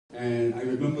And I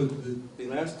remember the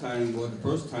last time, or the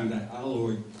first time that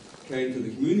Alloy came to the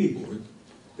community board,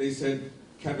 they said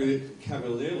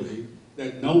cavalierly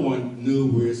that no one knew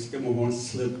where Schermerhorn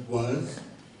Slip was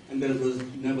and that it was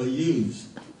never used.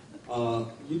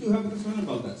 We do have a concern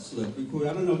about that slip because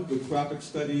I don't know if the traffic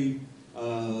study,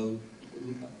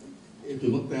 if you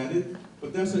looked at it,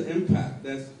 but that's an impact.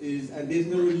 And there's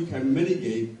no way you can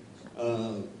mitigate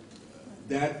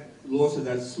that loss of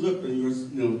that slip in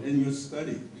your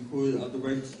study because of the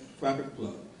right traffic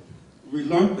flow. We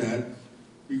learned that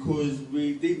because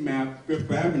we did map Fifth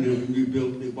Avenue when we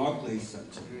built the Barclays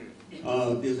Center.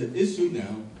 There's an issue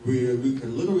now where we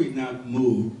can literally not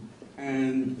move,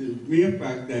 and the mere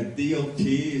fact that DOT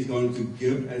is going to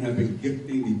give and have been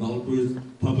gifting developers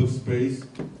public space,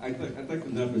 I think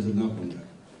enough is enough on that.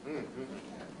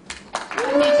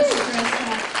 Let me just address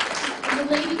that.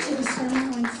 Related to the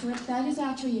Schermerhorn Slip, that is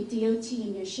actually a DOT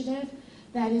initiative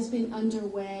that has been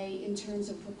underway in terms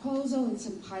of proposal and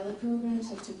some pilot programs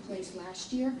that took place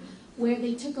last year, where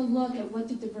they took a look at what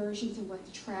the diversions and what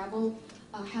the travel,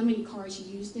 how many cars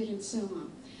used it, and so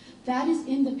on. That is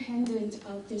independent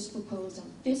of this proposal.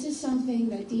 This is something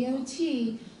that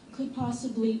DOT could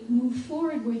possibly move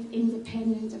forward with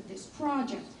independent of this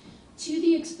project. To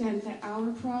the extent that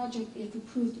our project, if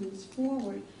approved, moves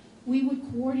forward, we would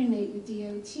coordinate with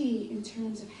DOT in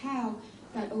terms of how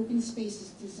that open space is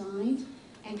designed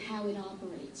and how it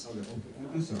operates. Okay.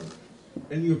 I'm sorry.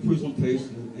 In your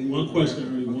presentation, one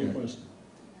question.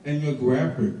 In your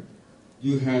graphic,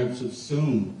 you have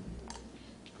subsumed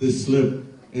the slip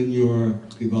in your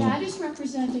development. That is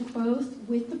represented both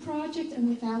with the project and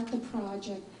without the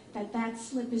project, that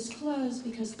slip is closed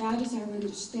because that is our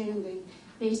understanding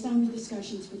based on the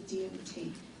discussions with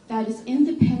DOT. That is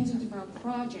independent of our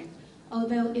project,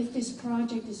 although if this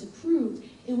project is approved,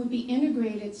 it would be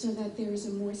integrated so that there is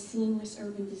a more seamless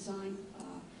urban design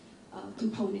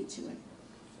component to it.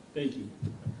 Thank you.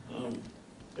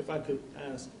 If I could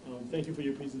ask, thank you for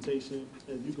your presentation.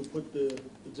 If you could put the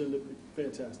agenda,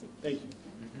 fantastic. Thank you.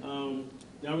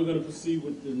 Now we're going to proceed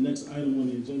with the next item on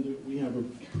the agenda. We have a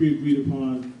pre-agreed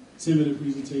upon 10-minute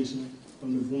presentation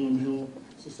from the Broome Hill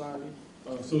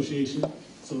Association.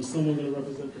 So is someone going to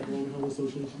represent the Broome Hill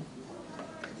Association?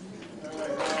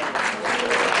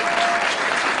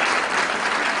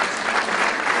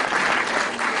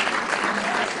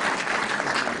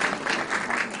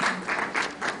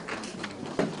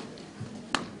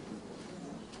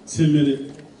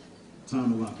 Ten-minute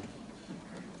time allowed.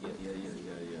 Yeah.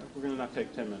 We're going to not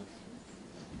take 10 minutes.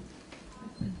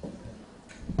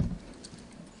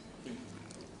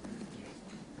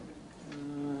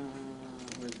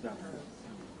 Where's that?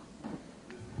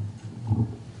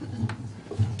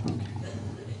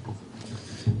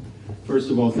 First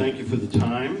of all, thank you for the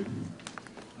time.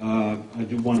 I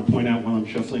do want to point out while I'm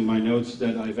shuffling my notes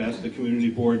that I've asked the community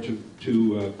board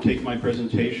to take my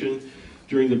presentation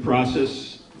during the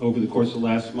process over the course of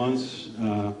last months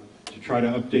to try to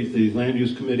update the land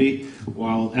use committee.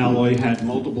 While Alloy had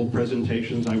multiple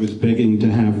presentations, I was begging to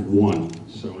have one.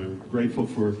 So I'm grateful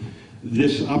for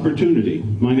this opportunity.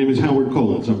 My name is Howard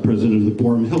Collins. I'm president of the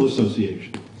Broome Hill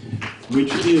Association,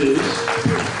 which is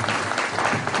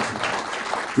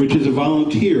a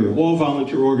all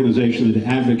volunteer organization that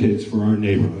advocates for our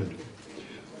neighborhood.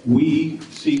 We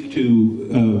seek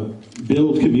to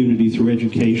build community through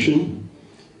education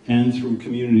and through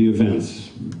community events.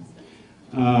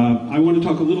 I want to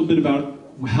talk a little bit about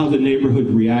how the neighborhood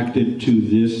reacted to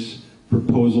this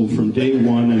proposal from day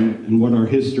one and what our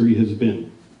history has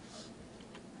been.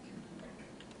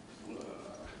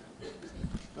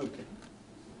 Okay.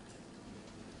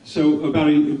 So about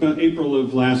April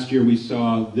of last year, we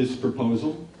saw this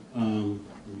proposal. Let me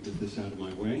get this out of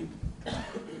my way.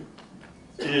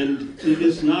 And it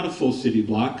is not a full city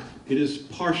block. It is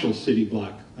partial city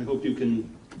block. I hope you can.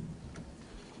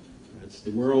 That's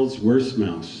the world's worst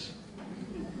mouse.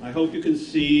 I hope you can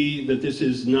see that this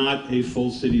is not a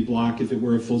full city block. If it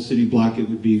were a full city block, it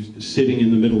would be sitting in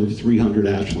the middle of 300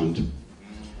 Ashland.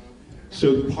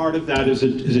 So part of that is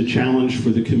a challenge for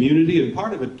the community, and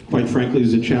part of it, quite frankly,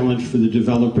 is a challenge for the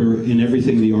developer in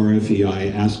everything the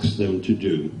RFEI asks them to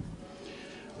do.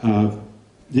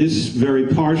 This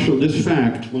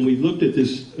fact, when we looked at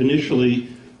this initially,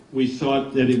 we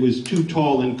thought that it was too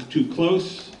tall and too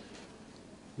close.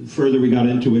 The further we got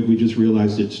into it, we just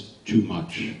realized it's too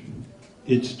much.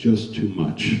 It's just too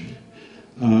much.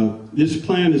 This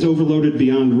plan is overloaded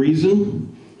beyond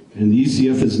reason, and the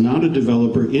ECF is not a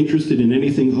developer interested in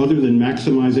anything other than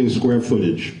maximizing square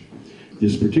footage.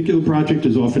 This particular project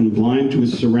is often blind to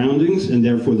its surroundings, and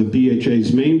therefore the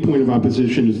BHA's main point of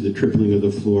opposition is the tripling of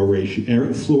the floor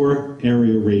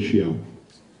area ratio.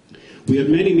 We had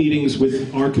many meetings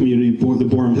with our community, the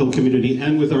Borum Hill community,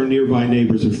 and with our nearby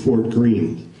neighbors at Fort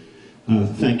Greene.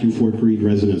 Thank you, Fort Greene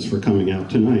residents, for coming out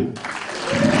tonight.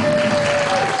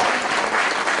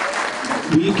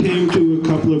 We came to a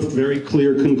couple of very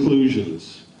clear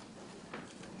conclusions.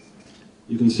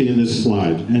 You can see in this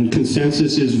slide, and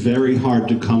consensus is very hard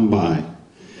to come by.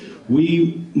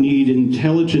 We need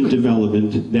intelligent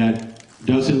development that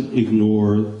doesn't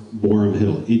ignore Borum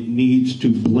Hill. It needs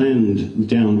to blend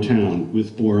downtown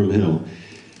with Borum Hill.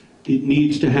 It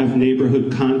needs to have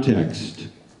neighborhood context.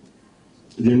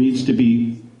 There needs to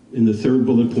be, in the third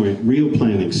bullet point, real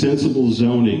planning, sensible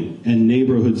zoning, and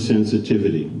neighborhood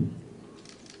sensitivity.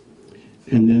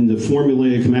 And then the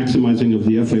formulaic maximizing of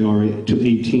the FAR to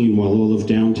 18 while all of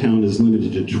downtown is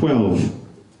limited to 12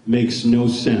 makes no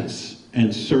sense,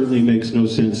 and certainly makes no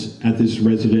sense at this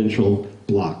residential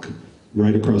block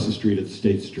right across the street at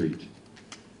State Street.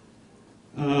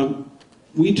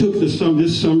 We took this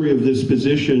summary of this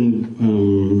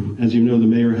position. As you know, the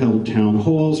mayor held town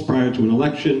halls prior to an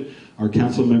election. Our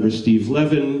council member, Steve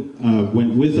Levin,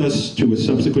 went with us to a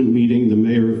subsequent meeting. The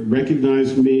mayor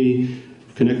recognized me,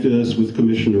 connected us with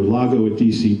Commissioner Lago at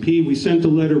DCP. We sent a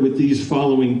letter with these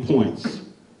following points.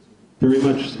 Very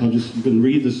much, you can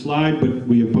read the slide, but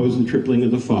we oppose the tripling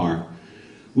of the FAR.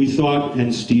 We thought,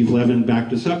 and Steve Levin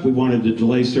backed us up, we wanted to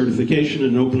delay certification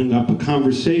and opening up a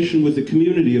conversation with the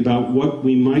community about what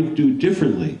we might do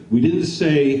differently. We didn't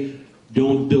say,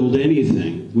 don't build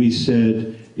anything. We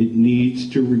said it needs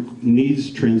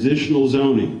transitional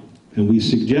zoning. And we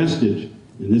suggested,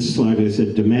 in this slide I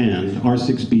said demand,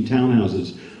 R6B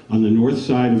townhouses on the north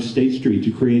side of State Street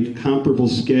to create comparable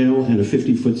scale and a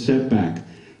 50-foot setback.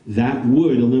 That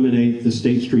would eliminate the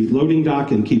State Street loading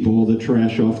dock and keep all the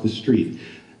trash off the street.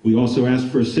 We also asked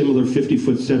for a similar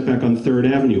 50-foot setback on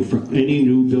 3rd Avenue for any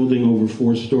new building over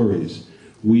 4 stories.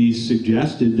 We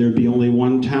suggested there be only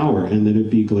one tower and that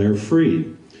it be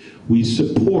glare-free. We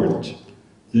support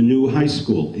the new high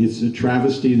school. It's a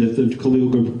travesty that the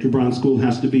Khalil Gibran School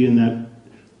has to be in that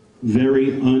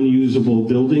very unusable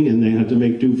building, and they had to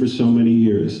make do for so many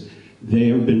years. They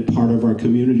have been part of our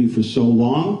community for so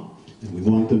long, and we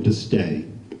want them to stay.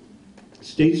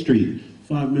 State Street.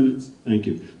 5 minutes. Thank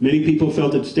you. Many people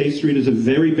felt that State Street is a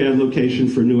very bad location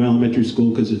for a new elementary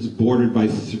school because it's bordered by,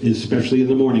 especially in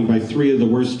the morning, by 3 of the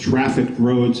worst trafficked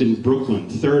roads in Brooklyn,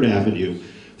 3rd Avenue,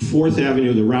 4th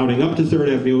Avenue, the routing up to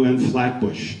 3rd Avenue, and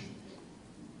Flatbush.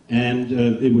 And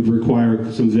it would require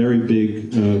some very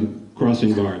big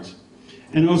crossing guards.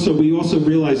 And also, we also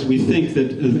realized, we think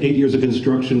that 8 years of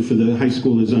construction for the high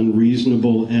school is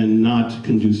unreasonable and not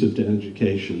conducive to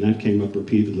education. That came up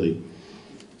repeatedly.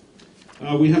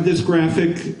 We have this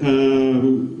graphic.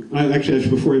 Actually,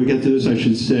 before we get to this, I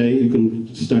should say, you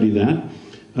can study that.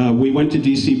 We went to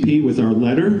DCP with our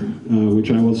letter,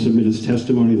 which I will submit as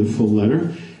testimony, the full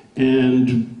letter.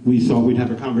 And we thought we'd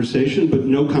have a conversation, but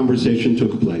no conversation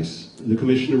took place. The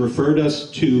commissioner referred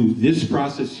us to this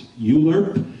process,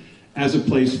 ULURP, as a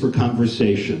place for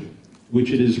conversation, which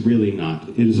it is really not.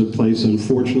 It is a place,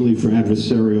 unfortunately, for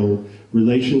adversarial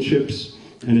relationships,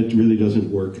 and it really doesn't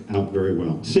work out very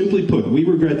well. Simply put, we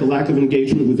regret the lack of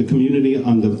engagement with the community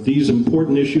on these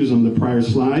important issues on the prior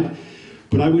slide,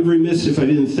 but I would be remiss if I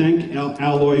didn't thank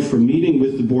Alloy for meeting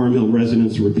with the Borum Hill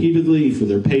residents repeatedly, for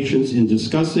their patience in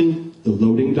discussing the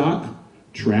loading dock,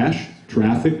 trash,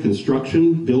 traffic,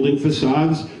 construction, building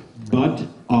facades, but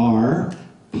our,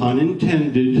 pun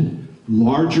intended,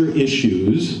 larger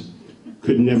issues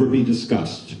could never be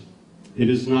discussed. It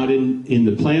is not in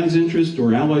the plan's interest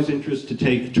or Alloy's interest to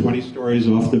take 20 stories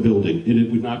off the building.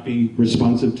 It would not be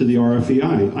responsive to the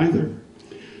RFEI either.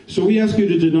 So we ask you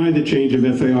to deny the change of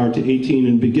FAR to 18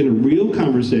 and begin a real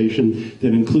conversation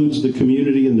that includes the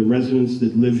community and the residents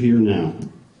that live here now.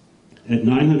 At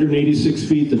 986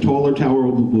 feet, the taller tower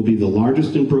will be the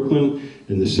largest in Brooklyn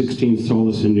and the 16th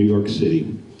tallest in New York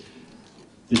City.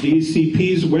 The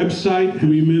DCP's website,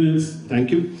 3 minutes.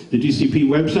 Thank you. The DCP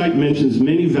website mentions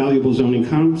many valuable zoning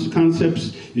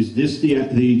concepts. Is this the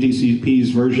DCP's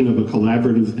version of a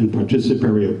collaborative and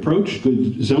participatory approach?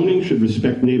 Good zoning should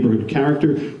respect neighborhood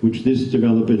character, which this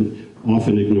development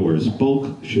often ignores.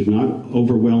 Bulk should not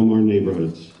overwhelm our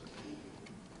neighborhoods.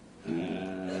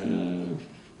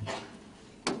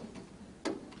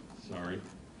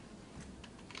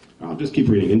 I'll just keep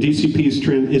reading. And is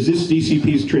this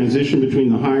DCP's transition between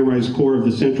the high-rise core of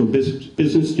the central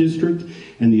business district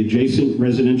and the adjacent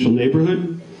residential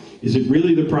neighborhood? Is it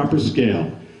really the proper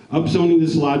scale? Upzoning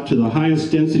this lot to the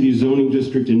highest density zoning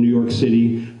district in New York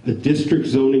City, a district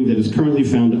zoning that is currently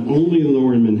found only in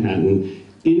Lower Manhattan,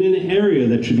 in an area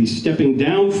that should be stepping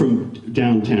down from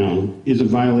downtown is a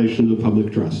violation of the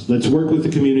public trust. Let's work with the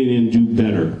community and do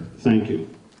better. Thank you.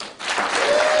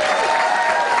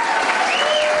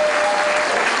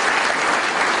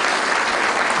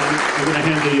 I'm going to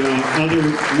hand the other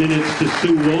minutes to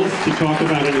Sue Wolf to talk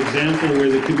about an example where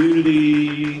the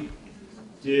community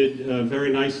did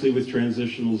very nicely with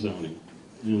transitional zoning.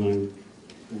 And I'm going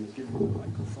to give her the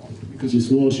microphone. Because Ms.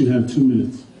 Walsh, you have 2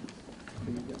 minutes.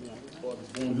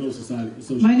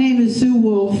 My name is Sue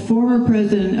Wolf, former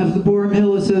president of the Borum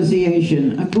Hill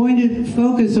Association. I'm going to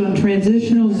focus on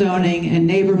transitional zoning and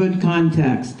neighborhood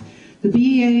context.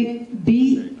 The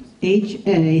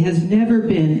BHA has never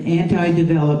been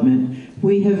anti-development.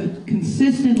 We have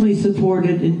consistently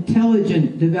supported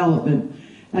intelligent development.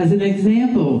 As an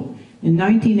example, in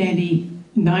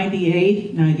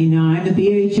 1998, 99, the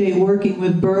BHA, working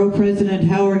with Borough President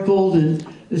Howard Golden,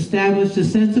 established a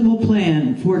sensible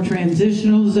plan for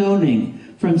transitional zoning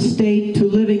from State to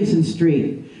Livingston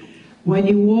Street. When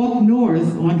you walk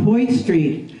north on Hoyt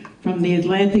Street from the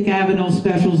Atlantic Avenue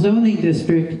Special Zoning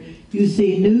District, you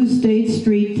see new State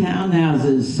Street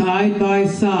townhouses side by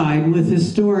side with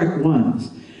historic ones.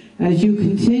 As you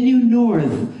continue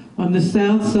north on the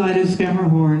south side of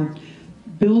Schermerhorn,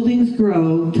 buildings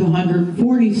grow to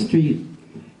 140 Street,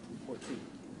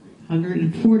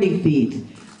 140 feet.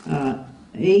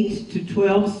 8 to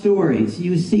 12 stories.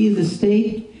 You see the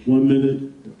State 1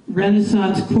 minute.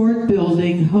 Renaissance Court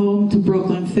building, home to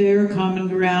Brooklyn Fair, Common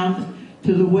Ground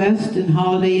to the west and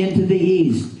Holiday Inn to the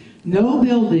east. No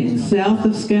building south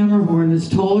of Schermerhorn is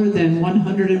taller than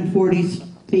 140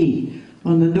 feet.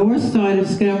 On the north side of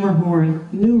Schermerhorn,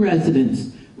 new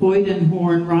residence, Hoyt and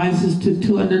Horn, rises to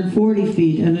 240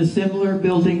 feet, and a similar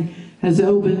building has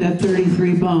opened at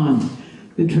 33 Bond.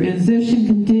 The transition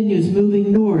continues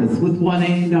moving north with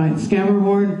 189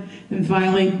 Schermerhorn and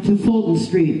finally to Fulton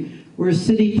Street, where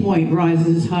City Point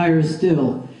rises higher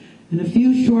still. In a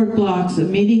few short blocks, a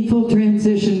meaningful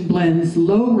transition blends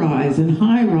low-rise and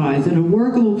high-rise in a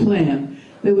workable plan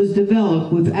that was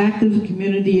developed with active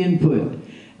community input.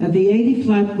 At the 80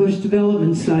 Flatbush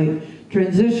development site,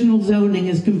 transitional zoning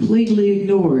is completely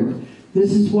ignored.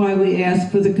 This is why we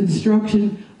ask for the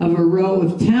construction of a row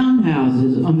of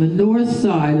townhouses on the north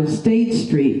side of State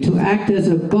Street to act as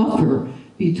a buffer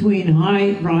between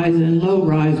high-rise and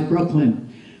low-rise Brooklyn.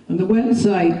 On the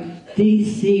website,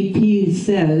 DCP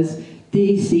says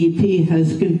DCP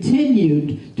has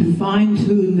continued to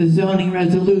fine-tune the zoning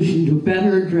resolution to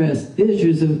better address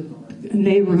issues of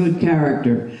neighborhood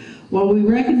character. While we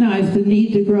recognize the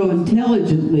need to grow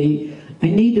intelligently, I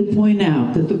need to point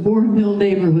out that the Borum Hill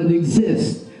neighborhood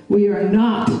exists. We are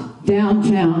not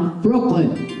downtown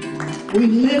Brooklyn. We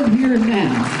live here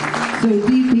now. So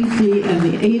DPC and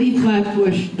the 80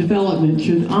 Flatbush development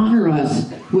should honor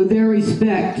us with their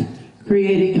respect,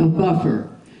 creating a buffer.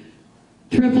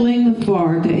 Tripling the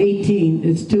FAR to 18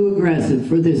 is too aggressive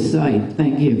for this site.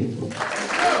 Thank you.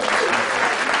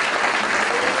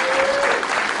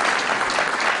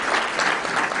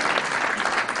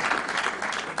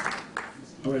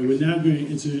 All right, we're now going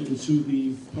to enter into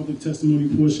the public testimony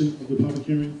portion of the public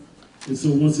hearing. And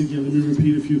so once again, let me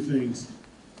repeat a few things.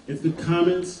 If the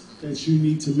comments that you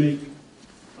need to make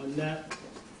are not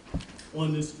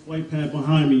on this white pad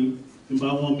behind me, then by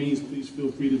all means, please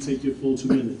feel free to take your full 2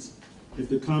 minutes. If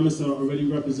the comments are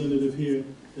already representative here,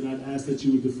 then I'd ask that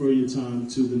you would defer your time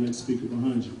to the next speaker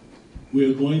behind you.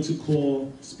 We are going to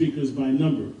call speakers by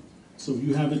number. So if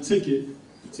you have a ticket,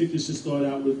 the ticket should start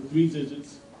out with 3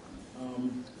 digits,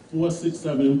 4, 6,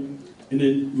 7, and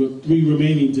then with 3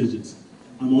 remaining digits.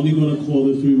 I'm only going to call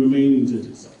the 3 remaining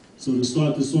digits. So to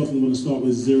start this off, I'm going to start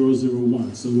with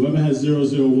 001. So whoever has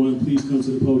 001, please come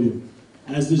to the podium.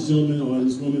 As this gentleman or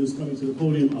this woman is coming to the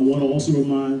podium, I want to also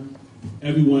remind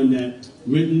everyone that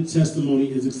written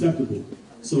testimony is acceptable.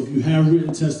 So if you have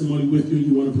written testimony with you,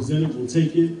 you want to present it, we'll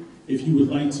take it. If you would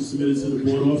like to submit it to the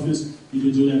board office, you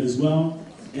can do that as well.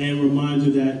 And a reminder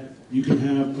that you can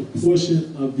have a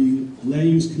portion of the Land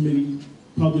Use Committee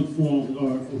public forum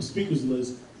or speakers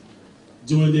list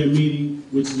during their meeting,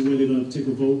 which is when they're going to take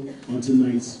a vote on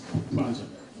tonight's project.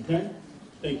 Okay?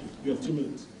 Thank you. You have 2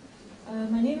 minutes.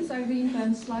 My name is Irene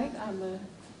Van Slyke. I'm a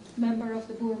member of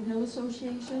the Borum Hill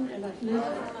Association, and I've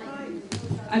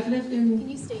lived in... Can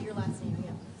you state your last name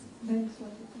again? Van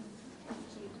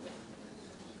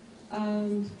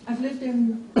Slyke. I've lived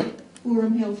in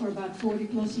Borum Hill for about 40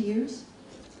 plus years.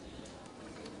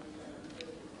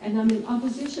 And I'm in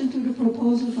opposition to the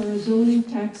proposal for a zoning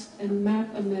text and map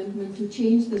amendment to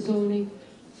change the zoning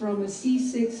from a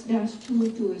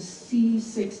C6-2 to a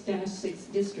C6-6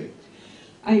 district.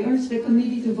 I urge the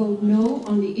committee to vote no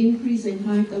on the increase in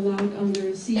height allowed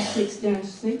under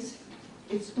C6-6.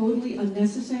 It's totally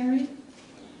unnecessary.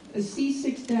 A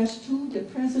C6-2, the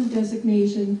present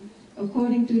designation,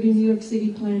 according to the New York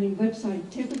City Planning website,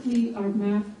 typically are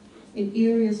mapped in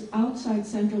areas outside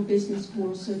central business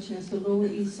cores, such as the Lower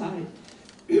East Side,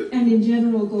 and in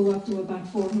general go up to about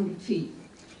 400 feet.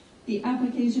 The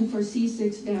application for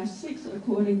C6-6,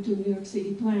 according to New York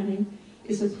City Planning,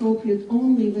 is appropriate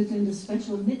only within the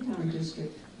special Midtown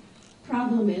District.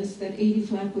 Problem is that 80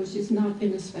 Flatbush is not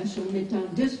in a special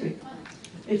Midtown District.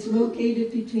 It's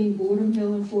located between Boredom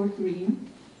Hill and Fort Greene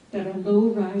that are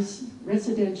low-rise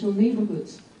residential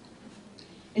neighborhoods.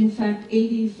 In fact,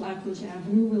 80 Flatbush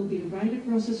Avenue will be right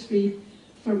across the street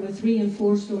from a 3- and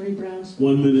 4-story brownstone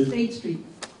 1 minute. State Street.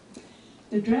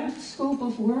 The draft scope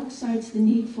of work cites the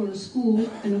need for a school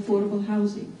and affordable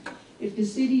housing. If the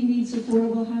city needs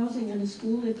affordable housing and a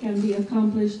school, it can be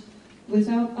accomplished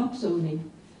without upzoning.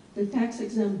 The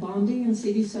tax-exempt bonding and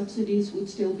city subsidies would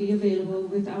still be available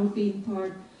without being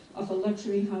part of a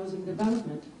luxury housing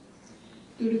development.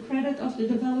 To the credit of the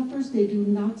developers, they do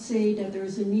not say that there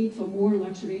is a need for more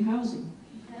luxury housing,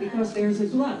 because there is a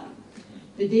glut.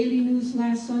 The Daily News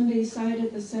last Sunday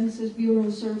cited the Census Bureau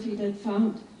survey that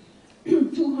found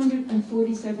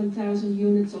 247,000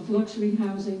 units of luxury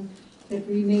housing that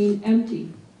remain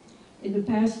empty. In the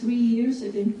past 3 years,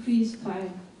 it increased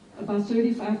by about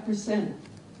 35%.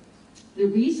 The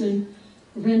reason,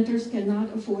 renters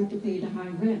cannot afford to pay the high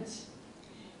rents.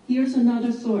 Here's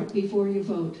another thought before you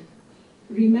vote.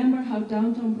 Remember how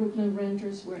downtown Brooklyn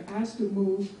renters were asked to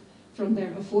move from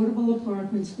their affordable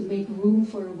apartments to make room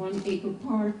for a 1-acre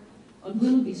park on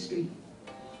Willoughby Street.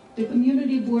 The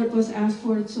community board was asked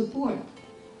for its support.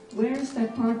 Where is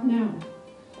that park now?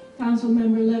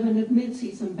 Councilmember Levin admits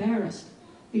he's embarrassed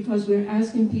because we're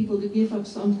asking people to give up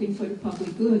something for the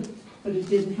public good, but it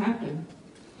didn't happen.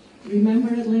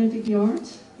 Remember Atlantic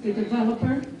Yards? The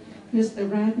developer, Mr.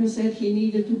 Radner, said he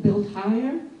needed to build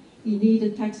higher, he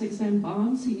needed tax-exempt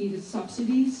bonds, he needed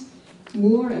subsidies,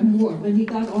 more and more. When he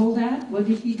got all that, what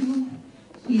did he do?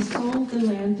 He sold the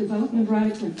land, development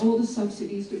rights, and all the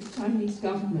subsidies to the Chinese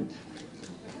government.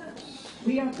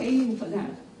 We are paying for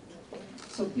that.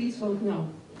 So please vote no.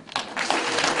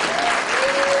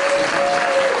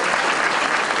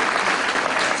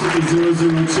 Ticket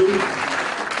 002.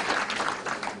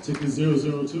 Ticket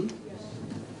 002.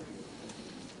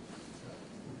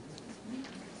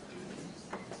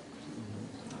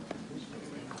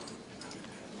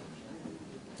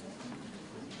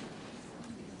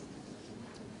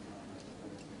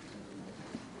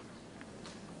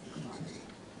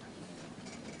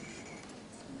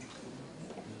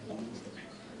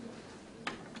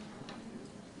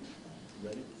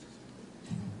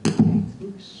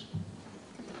 Oops.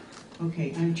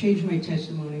 Okay, I'm changing my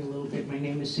testimony a little bit. My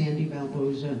name is Sandy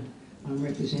Balboza. I'm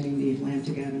representing the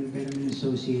Atlantic Avenue Betterment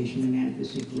Association and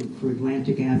advocacy group for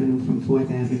Atlantic Avenue from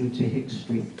 4th Avenue to Hicks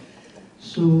Street.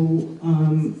 So,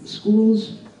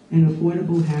 schools and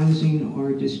affordable housing are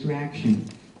a distraction.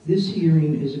 This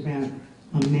hearing is about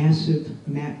a massive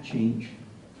map change.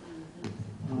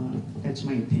 That's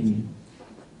my opinion.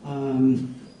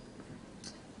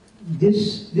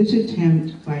 This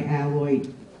attempt by Alloy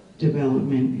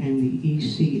Development and the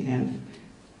ECF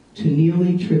to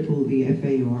nearly triple the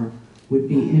FAR would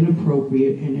be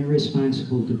inappropriate and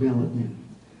irresponsible development.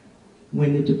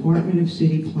 When the Department of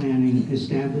City Planning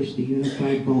established the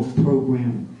Unified Bulk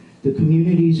Program, the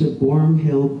communities of Boredom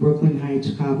Hill, Brooklyn Heights,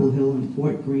 Cobble Hill, and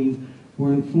Fort Greene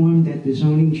were informed that the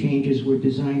zoning changes were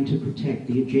designed to protect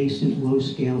the adjacent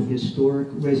low-scale historic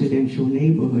residential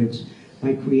neighborhoods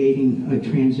by creating a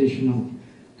transitional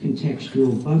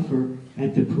contextual buffer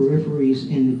at the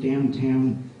peripheries in the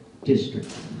downtown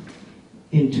district.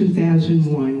 In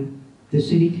 2001, the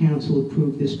City Council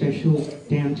approved the special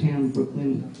downtown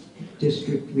Brooklyn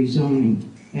district rezoning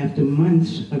after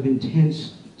months of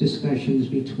intense discussions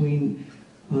between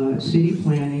city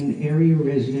planning, area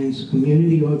residents,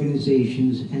 community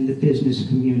organizations, and the business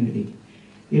community.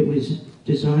 It was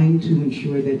designed to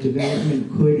ensure that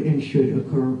development could and should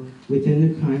occur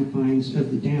within the confines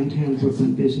of the downtown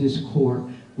Brooklyn business core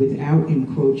without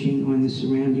encroaching on the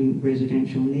surrounding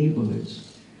residential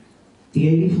neighborhoods. The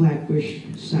 80 Flatbush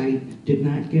site did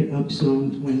not get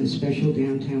upzoned when the special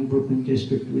downtown Brooklyn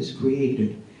district was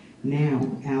created. Now,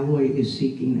 Alloy is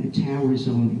seeking a tower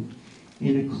zoning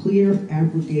in a clear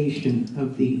abrogation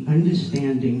of the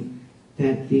understanding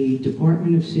that the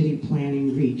Department of City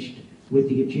Planning reached with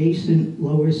the adjacent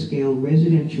lower scale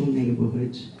residential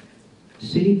neighborhoods.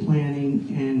 City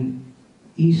Planning and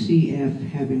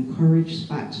ECF have encouraged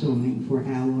spot zoning for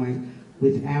Alloy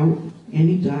without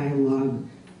any dialogue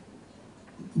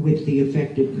with the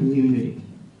affected community.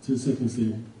 10 seconds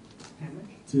there. How much?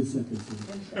 10 seconds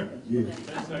there. Yeah.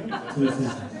 10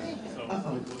 seconds.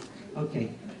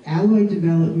 Okay. Alloy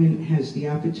Development has the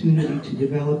opportunity to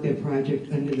develop their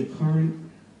project under the current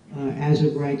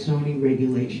as-of-right zoning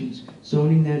regulations,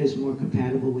 zoning that is more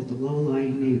compatible with the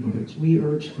low-lying neighborhoods. We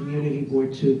urge Community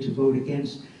Board 2 to vote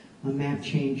against a map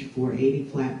change for 80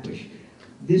 Flatbush.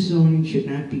 This zoning should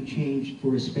not be changed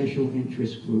for a special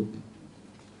interest group.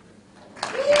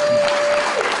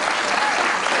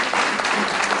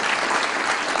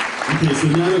 Okay, so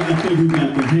now that I think we've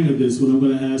got the hang of this, what I'm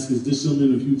going to ask is this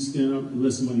gentleman, if you'd stand up and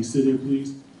let somebody sit here,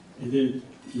 please. And then,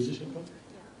 is this your coat?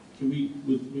 Can we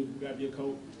grab your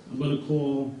coat? I'm going to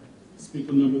call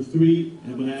speaker number 3,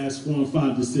 and I'm going to ask 4 and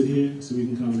 5 to sit here so we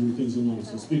can kind of move things along.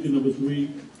 So speaker number 3,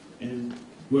 and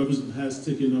whoever has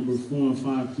ticket number 4 and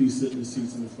 5, please sit in the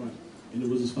seats in the front. And then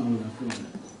we'll just follow that format.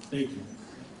 Thank you.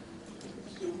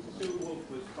 Sue Wolf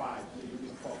was 5, so you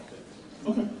can call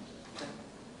 6. Okay.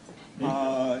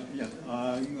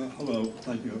 Hello,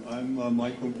 thank you. I'm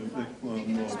Michael Dick from and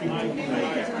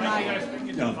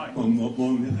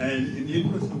in the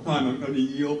interest of time, I'm going to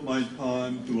yield my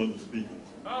time to other speakers.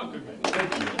 Oh, good.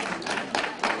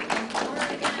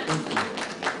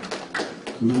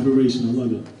 Collaboration, I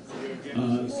love it.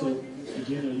 So,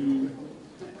 again, are you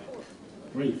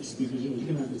great? Speakers, you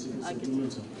can have the ticket. So one more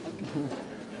time.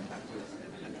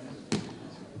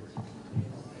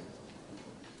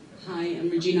 Hi, I'm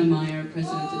Regina Meyer,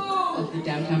 President of the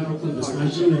Downtown Brooklyn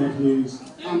Partnership. Regina, please.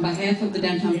 On behalf of the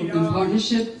Downtown Brooklyn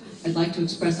Partnership, I'd like to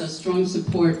express our strong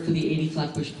support for the 80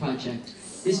 Flatbush project.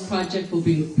 This project will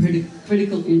bring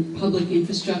critical public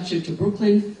infrastructure to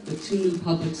Brooklyn with 2 new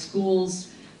public schools,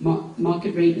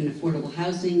 market rate and affordable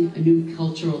housing, a new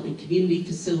cultural and community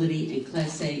facility, and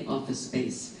Class A office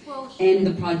space. And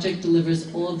the project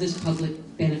delivers all of this public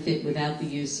benefit without the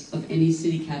use of any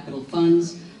city capital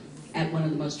funds at one of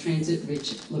the most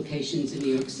transit-rich locations in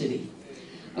New York City.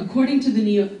 According to the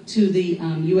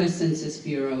U.S. Census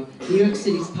Bureau, New York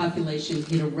City's population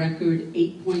hit a record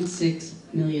 8.6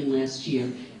 million last year,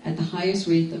 at the highest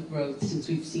rate of growth since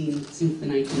we've seen since the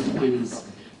 1920s.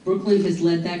 Brooklyn has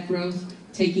led that growth,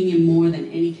 taking in more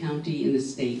than any county in the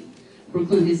state.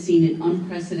 Brooklyn has seen an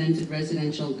unprecedented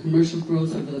residential and commercial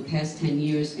growth over the past 10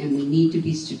 years, and we need to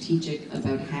be strategic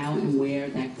about how and where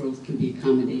that growth can be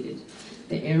accommodated.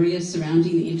 The area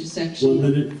surrounding the intersection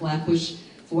of Flatbush,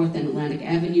 4th and Atlantic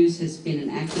Avenues has been an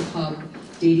active hub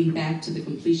dating back to the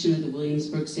completion of the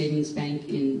Williamsburg Savings Bank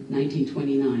in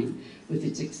 1929. With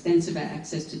its extensive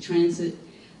access to transit,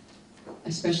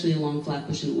 especially along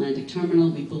Flatbush and Atlantic Terminal,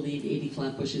 we believe 80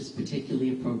 Flatbush is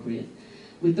particularly appropriate.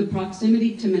 With the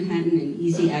proximity to Manhattan and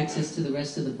easy access to the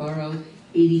rest of the borough,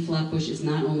 80 Flatbush is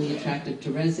not only attractive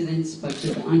to residents, but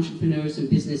to the entrepreneurs and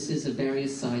businesses of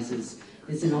various sizes.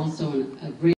 There's also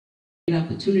a great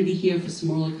opportunity here for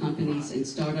smaller companies and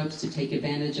startups to take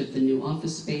advantage of the new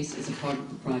office space as a part of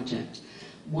the project.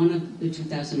 One of the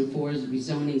 2004's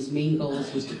rezoning's main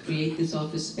goals was to create this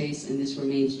office space, and this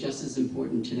remains just as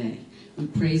important today. We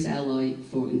praise Alloy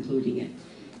for including it.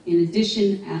 In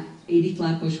addition, 80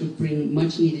 Flatbush would bring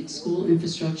much-needed school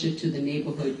infrastructure to the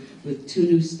neighborhood with 2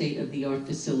 new state-of-the-art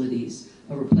facilities,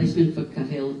 a replacement for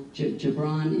Kahil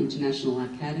Gibran International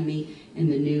Academy and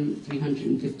the new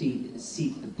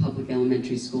 350-seat public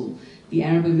elementary school. The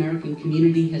Arab American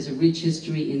community has a rich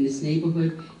history in this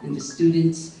neighborhood, and the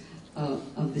students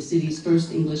of the city's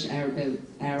first English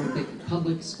Arabic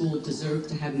public school deserve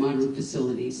to have modern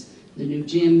facilities. The new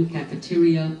gym,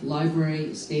 cafeteria,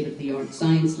 library, state-of-the-art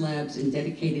science labs, and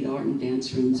dedicated art and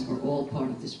dance rooms are all part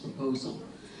of this proposal.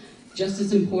 Just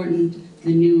as important,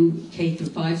 the new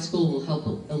K-5 school will help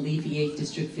alleviate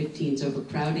District 15's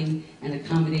overcrowding and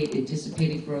accommodate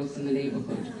anticipated growth in the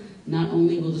neighborhood. Not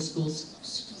only will the school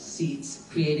seats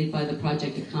created by the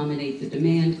project accommodate the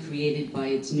demand created by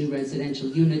its new residential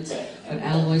units, but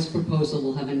Alloy's proposal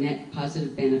will have a net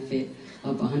positive benefit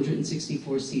of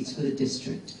 164 seats for the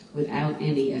district without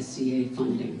any SCA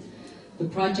funding. The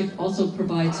project also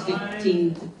provides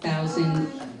 15,000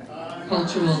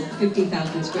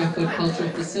 square foot cultural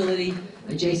facility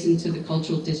adjacent to the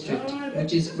cultural district,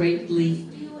 which is greatly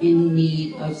in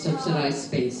need of subsidized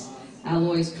space.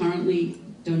 Alloy is currently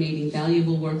donating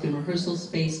valuable work and rehearsal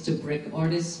space to Brick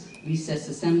Artists, Recess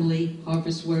Assembly,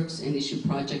 Harvest Works, and Issue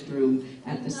Project Room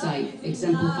at the site,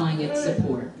 exemplifying its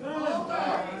support.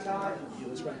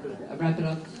 Wrap it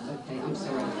up? Okay, I'm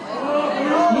sorry.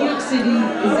 New York City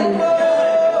is in...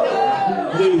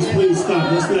 Please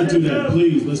stop. Let's not do that.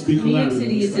 Please, let's be collaborative. New York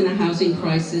City is in a housing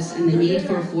crisis, and the need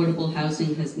for affordable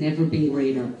housing has never been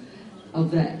greater.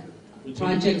 Of the Would you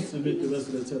project. submit the rest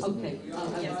of the testimony? Okay.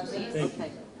 Thank you.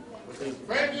 Okay.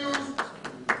 Thank you.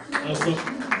 So,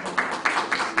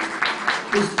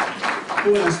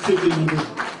 who has ticket number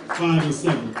 5 and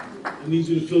 7? I need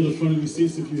you to fill the front of your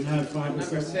seats if you have 5 and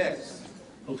 7. Number 6.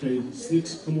 Okay,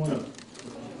 6, come on up.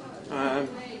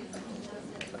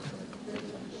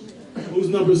 Who's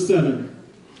number 7?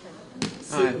 Hi.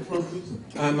 Sit in front, please.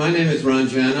 My name is Ron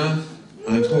Janoff.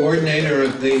 I'm coordinator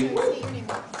of the...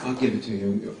 I'll give it to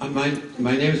you. My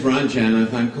name is Ron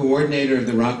Janoff. I'm coordinator of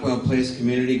the Rockwell Place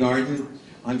Community Garden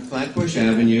on Flatbush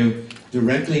Avenue,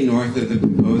 directly north of the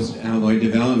proposed Alloy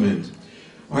development.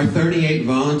 Our 38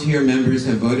 volunteer members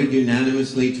have voted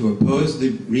unanimously to oppose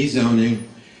the rezoning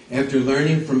after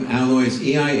learning from Alloy's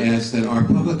EIS that our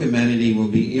public amenity will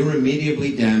be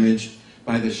irremediably damaged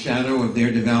by the shadow of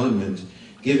their development,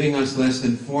 giving us less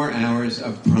than 4 hours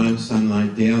of prime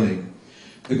sunlight daily.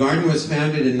 The garden was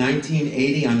founded in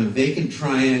 1980 on a vacant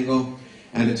triangle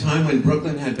at a time when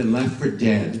Brooklyn had been left for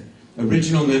dead.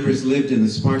 Original members lived in the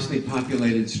sparsely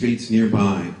populated streets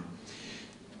nearby.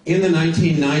 In the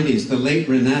 1990s, the late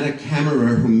Renata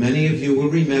Kammerer, whom many of you will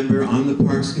remember on the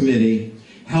Parks Committee,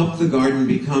 helped the garden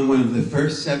become one of the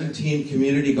first 17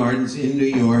 community gardens in New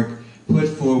York put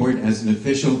forward as an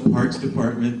official Parks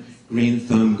Department Green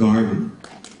Thumb garden.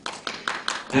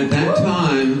 At that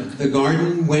time, the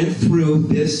garden went through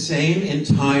this same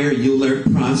entire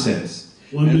ULURP process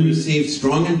and received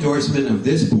strong endorsement of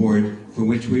this board, for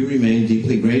which we remain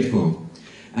deeply grateful.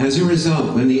 As a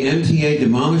result, when the MTA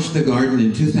demolished the garden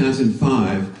in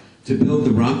 2005 to build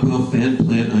the Rockwell fan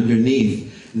plant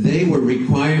underneath, they were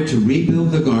required to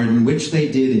rebuild the garden, which they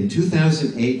did in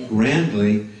 2008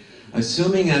 grandly,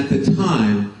 assuming at the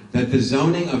time that the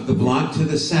zoning of the block to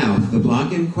the south, the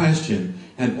block in question,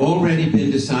 had already been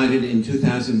decided in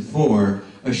 2004,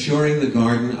 assuring the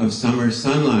garden of summer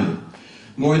sunlight.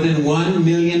 More than $1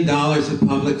 million of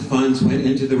public funds went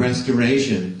into the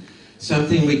restoration,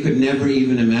 something we could never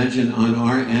even imagine on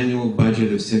our annual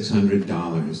budget of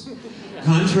 $600.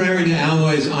 Contrary to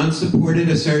Alloy's unsupported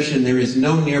assertion, there is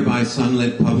no nearby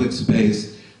sunlit public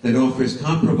space that offers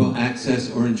comparable access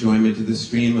or enjoyment to the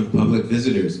stream of public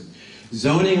visitors.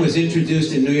 Zoning was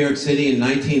introduced in New York City in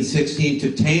 1916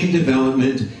 to tame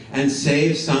development and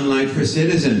save sunlight for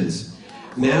citizens.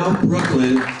 Now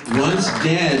Brooklyn, once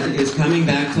dead, is coming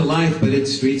back to life, but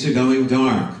its streets are going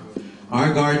dark.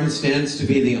 Our garden stands to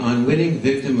be the unwitting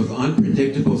victim of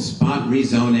unpredictable spot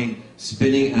rezoning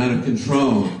spinning out of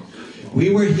control. We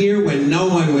were here when no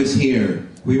one was here.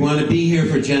 We want to be here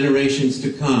for generations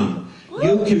to come.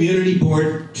 You, Community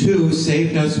Board 2,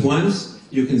 saved us once.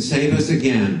 You can save us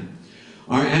again.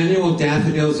 Our annual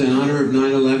daffodils in honor of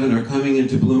 9/11 are coming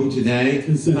into bloom today.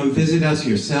 Come visit us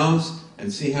yourselves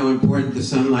and see how important the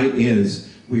sunlight is.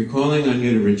 We're calling on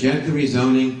you to reject the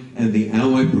rezoning and the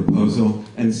Alloy proposal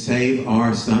and save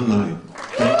our sunlight.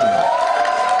 Thank you.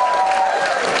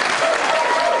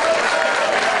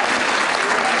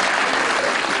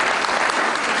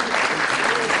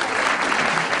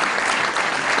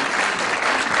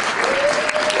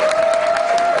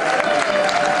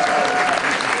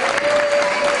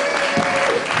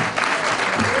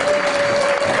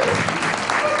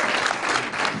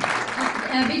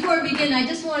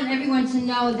 To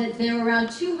know that there were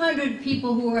around 200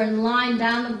 people who were in line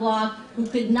down the block who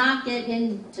could not get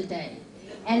in today.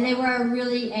 And they were a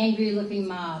really angry looking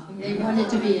mob. They wanted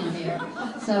to be in here.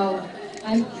 So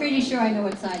I'm pretty sure I know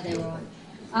what side they were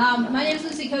on. My name is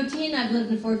Lucy Coteen. I've lived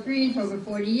in Fort Greene for over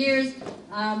 40 years.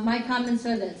 My comments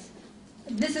are this.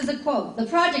 This is a quote. The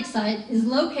project site is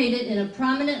located in a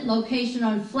prominent location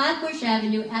on Flatbush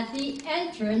Avenue at the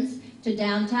entrance to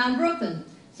downtown Brooklyn.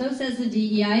 So says the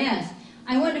DEIS.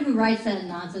 I wonder who writes that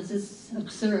nonsense. It's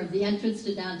absurd, the entrance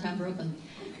to downtown Brooklyn.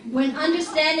 When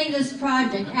understanding this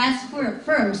project, ask for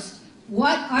first,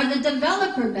 what are the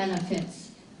developer benefits?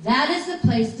 That is the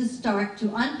place to start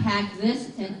to unpack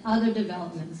this and other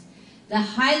developments. The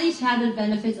highly touted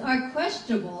benefits are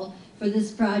questionable for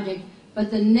this project,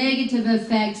 but the negative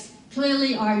effects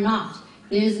clearly are not.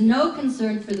 There is no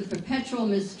concern for the perpetual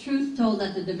mistruth told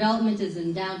that the development is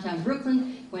in downtown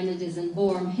Brooklyn when it is in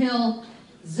Boerum Hill.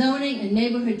 Zoning and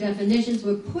neighborhood definitions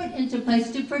were put into place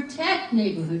to protect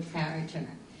neighborhood character.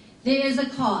 There is a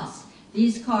cost.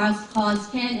 These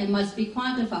costs can and must be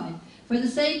quantified. For the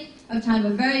sake of time, a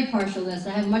very partial list.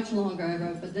 I have much longer, I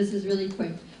wrote, but this is really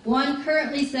quick. 1,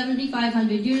 currently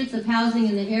 7,500 units of housing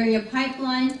in the area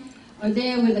pipeline are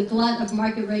there with a glut of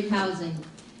market rate housing.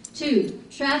 2,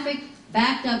 traffic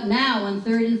backed up now on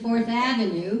 3rd and 4th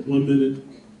Avenue. 1 minute.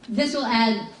 This will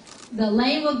add. The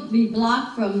lane will be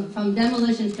blocked from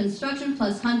demolition construction,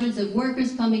 plus hundreds of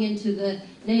workers coming into the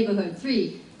neighborhood.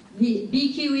 3, The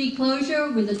BQE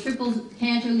closure with a triple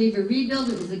cantilever rebuild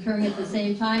is occurring at the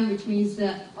same time, which means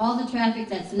that all the traffic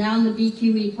that's now in the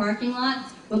BQE parking lot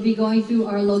will be going through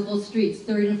our local streets,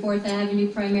 3rd and 4th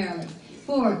Avenue primarily.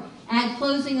 4, add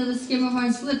closing of the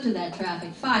Schermerhorn slip to that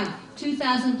traffic. 5,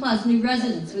 2,000 plus new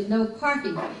residents with no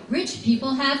parking. Rich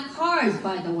people have cars,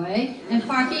 by the way, and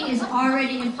parking is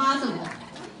already impossible.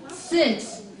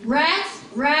 6, rats,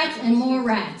 and more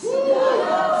rats.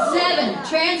 7,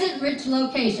 transit-rich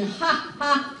location. Ha,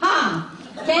 ha, ha.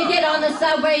 Can't get on the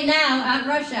subway now at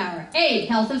rush hour. 8,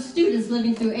 health of students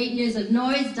living through 8 years of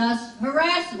noise, dust,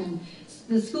 harassment.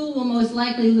 The school will most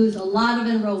likely lose a lot of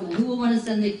enrollment. Who will want to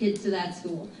send their kids to that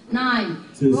school? 9,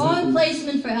 wrong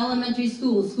placement for elementary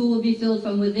schools. School will be filled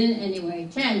from within anyway.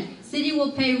 10, city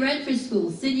will pay rent for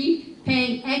schools. City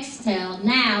paying Extel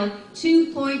now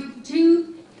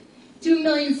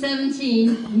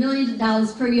 $2,017 million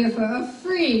per year for a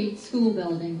free school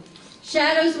building.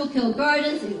 Shadows will kill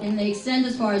gardens, and they extend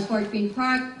as far as Fort Greene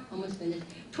Park. Almost finished.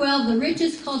 12, the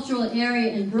richest cultural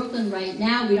area in Brooklyn right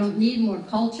now. We don't need more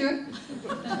culture.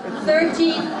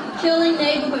 13, killing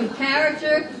neighborhood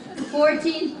character.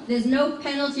 14, there's no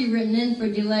penalty written in for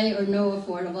delay or no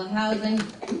affordable housing.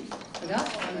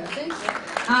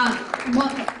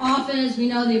 Often, as we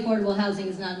know, the affordable housing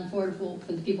is not affordable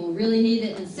for the people who really need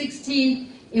it. And 16,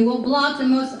 it will block the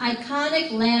most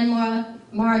iconic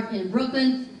landmark in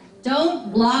Brooklyn.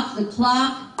 Don't block the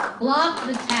clock, block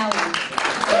the towers.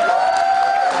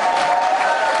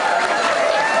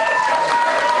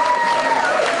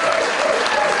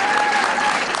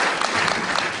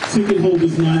 Ticket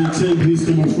holders 9 and 10, please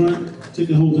come up front.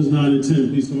 Ticket holders 9 and 10,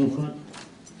 please come up front.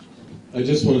 I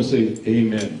just want to say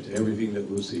amen to everything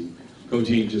that Lucy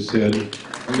Coteen just said.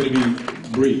 I'm going to be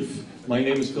brief. My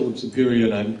name is Philip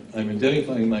Superior, and I'm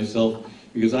identifying myself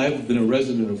because I've been a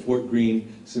resident of Fort Greene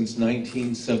since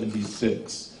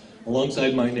 1976.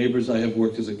 Alongside my neighbors, I have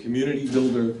worked as a community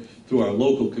builder through our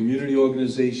local community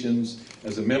organizations,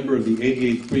 as a member of the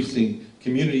 88th Precinct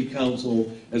Community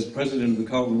Council, as president of the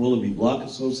Carlton Willoughby Block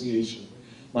Association.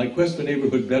 My quest for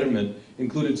neighborhood betterment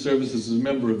included services as a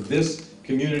member of this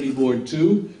community board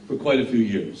too for quite a few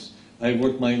years. I have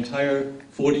worked my entire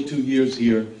 42 years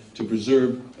here to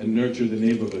preserve and nurture the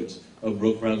neighborhoods of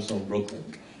Brownstone, Brooklyn.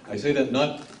 I say that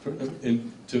not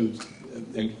to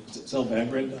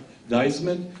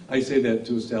self-aggrandizement, I say that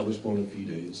to establish bona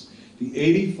fides. The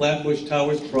 80 Flatbush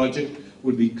Towers project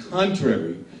would be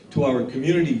contrary to our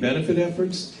community benefit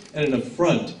efforts and an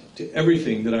affront to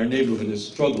everything that our neighborhood has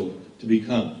struggled to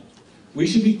become. We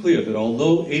should be clear that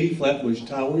although 80 Flatbush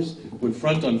Towers would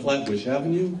front on Flatbush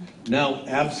Avenue, now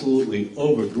absolutely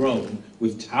overgrown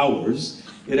with towers,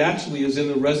 it actually is in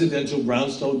the residential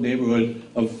brownstone neighborhood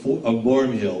of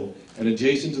Boerum Hill and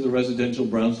adjacent to the residential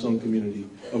brownstone community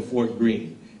of Fort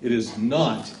Greene. It is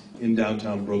not in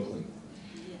downtown Brooklyn.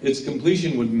 Its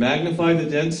completion would magnify the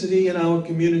density in our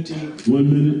community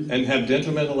and have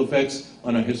detrimental effects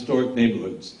on our historic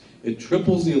neighborhoods. It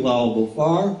triples the allowable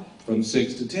FAR from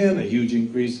 6 to 10, a huge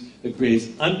increase that creates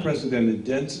unprecedented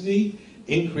density,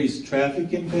 increased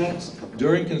traffic impacts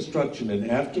during construction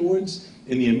and afterwards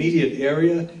in the immediate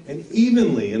area, and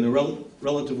evenly in the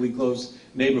relatively close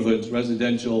neighborhoods,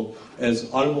 residential, as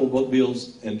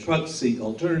automobiles and trucks seek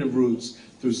alternative routes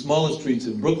through smaller streets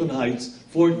in Brooklyn Heights,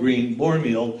 Fort Greene, Boerum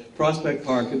Hill, Prospect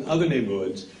Park, and other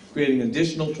neighborhoods, creating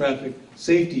additional traffic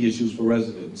safety issues for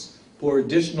residents, pour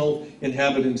additional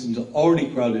inhabitants into already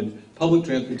crowded public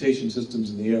transportation systems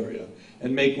in the area,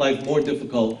 and make life more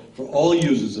difficult for all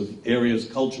users of area's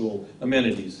cultural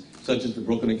amenities, such as the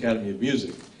Brooklyn Academy of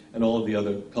Music and all of the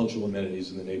other cultural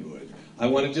amenities in the neighborhood. I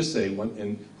want to just say,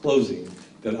 in closing,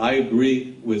 that I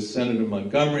agree with Senator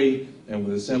Montgomery and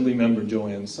with Assemblymember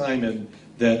Joanne Simon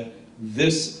that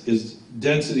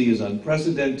density is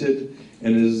unprecedented,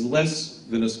 and it is less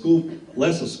a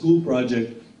school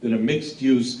project than a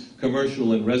mixed-use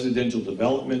commercial and residential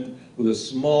development with a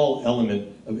small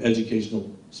element of educational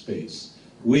space.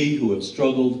 We who have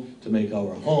struggled to make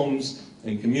our homes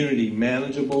and community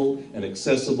manageable and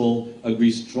accessible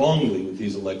agree strongly with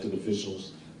these elected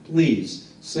officials. Please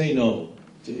say no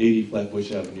to 80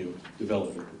 Flatbush Avenue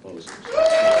development proposals.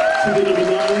 Ticket number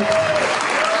 9.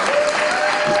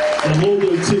 The holder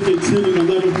of ticket 10 and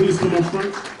 11, please come up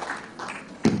front.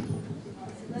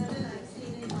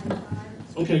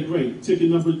 Okay, great.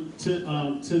 Ticket number 10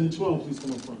 and 12, please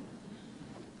come up front.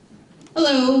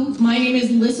 Hello, my name is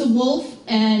Lissa Wolf,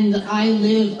 and I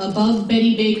live above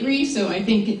Betty Bakery, so I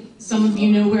think some of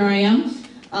you know where I am.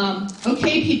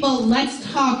 Okay, people, let's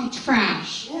talk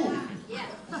trash.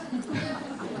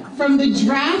 From the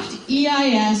draft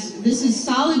EIS, this is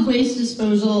solid waste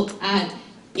disposal at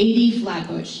 80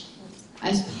 Flatbush.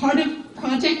 As part of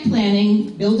project planning,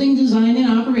 building design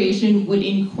and operation would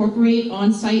incorporate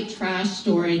on-site trash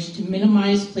storage to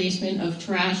minimize placement of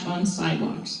trash on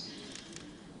sidewalks.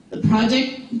 The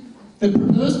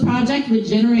proposed project would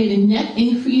generate a net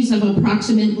increase of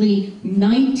approximately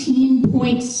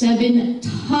 19.7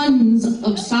 tons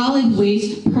of solid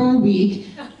waste per week,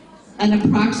 and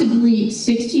approximately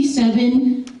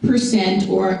 67%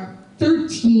 or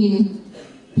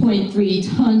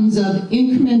 13.3 tons of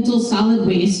incremental solid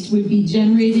waste would be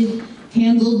generated,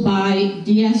 handled by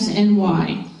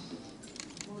DSNY.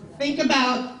 Think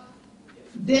about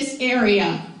this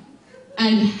area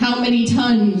and how many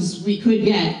tons we could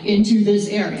get into this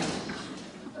area.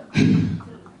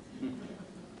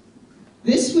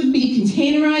 This would be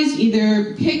containerized,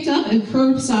 either picked up at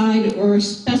curbside or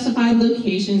specified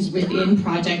locations within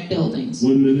project buildings.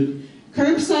 1 minute.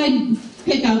 Curbside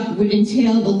pickup would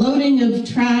entail the loading of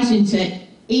trash into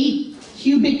 8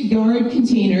 cubic yard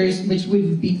containers, which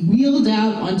would be wheeled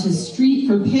out onto the street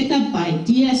for pickup by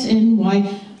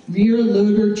DSNY rear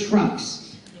loader trucks.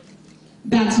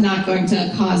 That's not going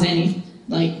to cause any,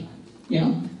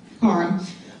 harm.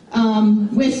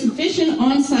 With sufficient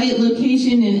on-site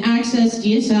location and access,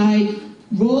 DSI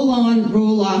roll-on,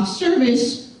 roll-off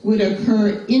service would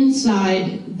occur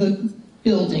inside the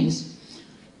buildings.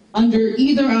 Under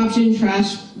either option,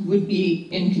 trash would be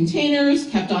in containers,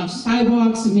 kept off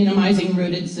sidewalks, minimizing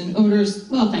rodents and odors.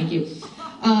 Well, thank you.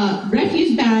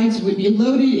 Refuse bags would be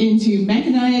loaded into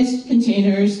mechanized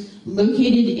containers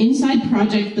located inside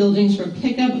project buildings for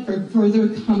pickup for further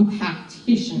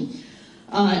compactation.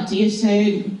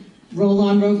 DSA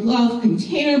roll-on, roll-off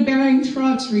container bearing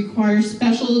trucks require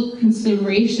special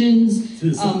considerations,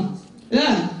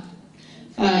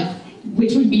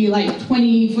 which would be like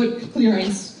 20-foot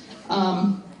clearance.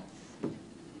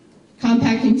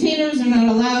 Compact containers are not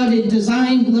allowed in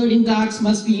designed loading docks,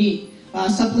 must be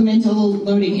supplemental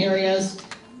loading areas.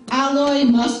 Alloy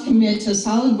must commit to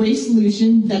solid waste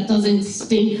solution that doesn't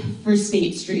stink for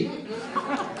State Street.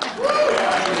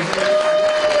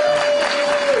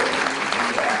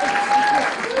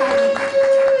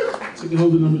 Take a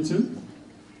hold of number 2.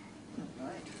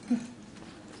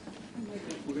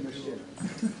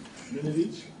 Minute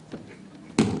each.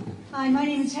 Hi, my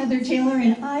name is Heather Taylor,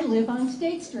 and I live on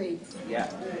State Street.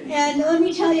 And let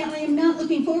me tell you, I am not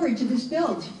looking forward to this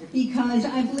build, because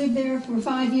I've lived there for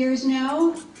 5 years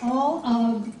now. All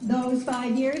of those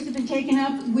 5 years have been taken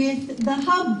up with the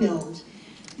hub build.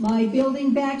 My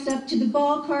building backs up to the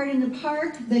ball cart in the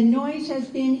park. The noise has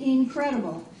been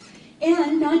incredible.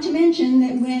 And not to mention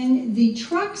that when the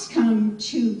trucks come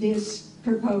to this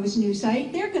proposed new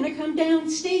site, they're going to come down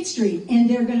State Street, and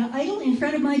they're going to idle in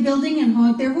front of my building and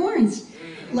honk their horns,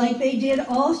 like they did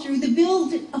all through the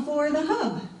build for the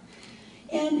hub.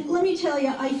 And let me tell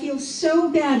you, I feel so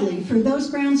badly for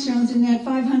those brownstones in that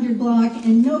 500 block,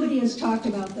 and nobody has talked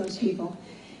about those people.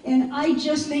 And I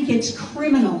just think it's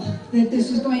criminal that this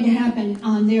is going to happen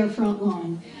on their front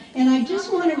lawn. And I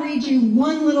just want to read you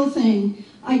one little thing.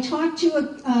 I talked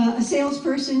to a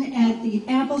salesperson at the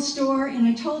Apple store, and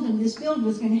I told him this build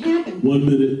was going to happen. 1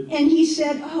 minute. And he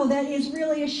said, oh, that is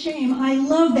really a shame. I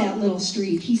love that little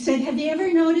street. He said, have you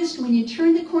ever noticed when you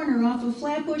turn the corner off of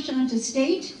Flatbush onto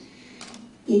State,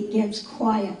 it gets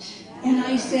quiet? And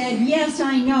I said, yes,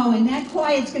 I know, and that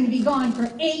quiet's going to be gone for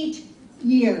 8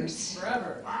 years.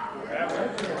 Forever.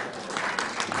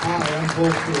 Hi, I'm Paul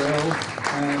Farrell,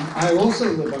 and I also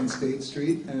live on State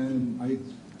Street, and I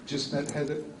just met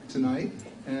Heather tonight,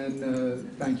 and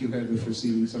thank you, Heather, for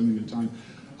ceding some of your time.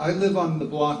 I live on the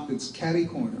block that's catty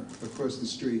corner across the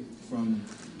street from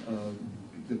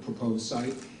the proposed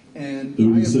site, and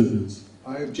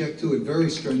I object to it very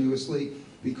strenuously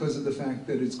because of the fact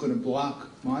that it's going to block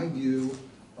my view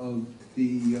of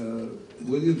the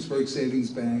Williamsburg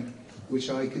Savings Bank, which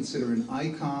I consider an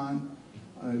icon.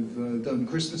 I've done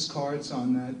Christmas cards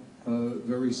on that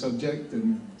very subject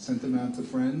and sent them out to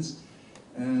friends,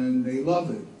 and they love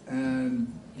it.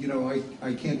 And, you know,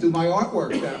 I can't do my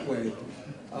artwork that way.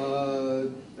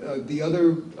 The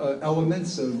other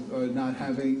elements of not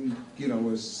having, you know,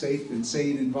 a safe and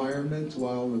sane environment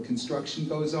while the construction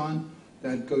goes on,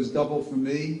 that goes double for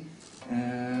me.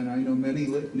 And I know many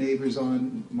neighbors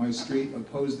on my street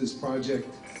oppose this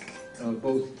project,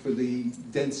 both for the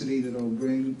density that it'll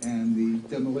bring and the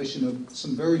demolition of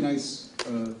some very nice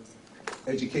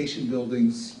education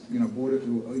buildings, you know,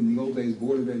 in the old days,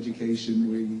 Board of Education,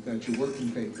 where you got your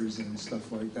working papers and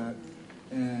stuff like that.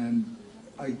 And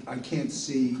I can't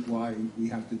see why we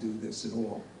have to do this at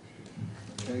all.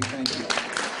 Okay, thank you.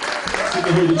 Take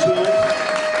a hold of 12.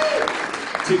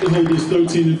 Take a hold of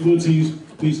 13 and 14.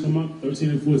 Please come up. 13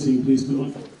 and 14, please come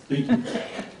up. Thank you.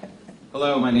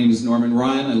 Hello, my name is Norman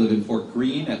Ryan. I live in Fort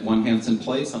Greene at 1 Hanson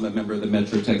Place. I'm a member of the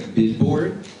MetroTech Bid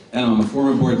Board, and I'm a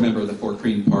former board member of the Fort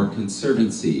Greene Park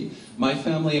Conservancy. My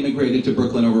family immigrated to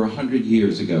Brooklyn over 100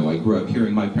 years ago. I grew up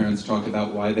hearing my parents talk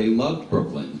about why they loved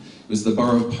Brooklyn. It was the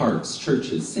borough of parks,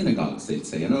 churches, synagogues, they'd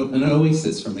say, an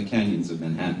oasis from the canyons of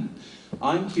Manhattan.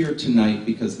 I'm here tonight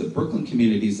because the Brooklyn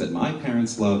communities that my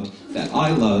parents loved, that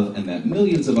I love, and that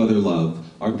millions of others love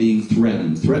are being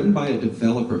threatened by a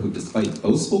developer who, despite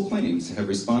boastful claims to have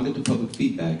responded to public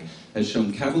feedback, has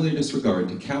shown cavalier disregard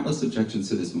to countless objections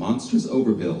to this monstrous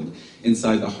overbuild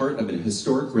inside the heart of an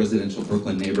historic residential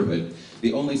Brooklyn neighborhood.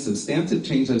 The only substantive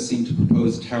change I've seen to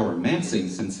proposed tower massing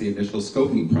since the initial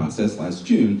scoping process last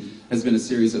June has been a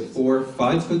series of 4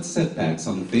 5-foot setbacks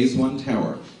on the Phase 1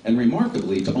 tower, and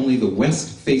remarkably to only the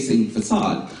west-facing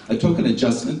facade, a token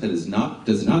adjustment that does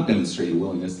not demonstrate a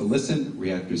willingness to listen,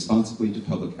 react responsibly to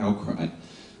public outcry.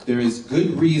 There is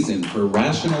good reason for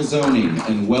rational zoning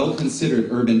and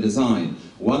well-considered urban design,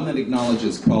 one that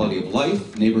acknowledges quality of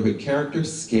life, neighborhood character,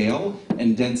 scale,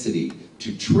 and density.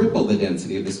 To triple the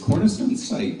density of this cornerstone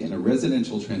site in a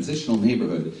residential transitional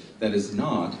neighborhood that is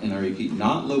not, and I repeat,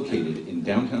 not located in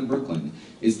downtown Brooklyn,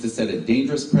 is to set a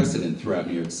dangerous precedent throughout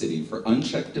New York City for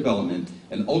unchecked development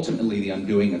and ultimately the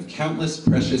undoing of countless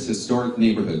precious historic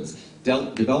neighborhoods.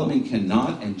 Development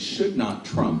cannot and should not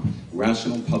trump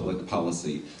rational public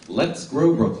policy. Let's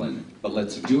grow Brooklyn, but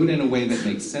let's do it in a way that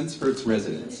makes sense for its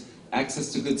residents.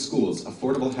 Access to good schools,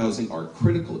 affordable housing are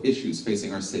critical issues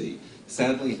facing our city.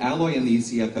 Sadly, Alloy and the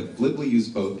ECF have glibly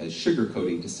used both as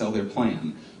sugarcoating to sell their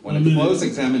plan, when a close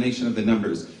examination of the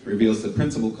numbers reveals the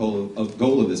principal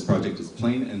goal of this project is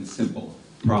plain and simple: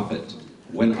 profit.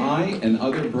 When I and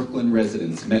other Brooklyn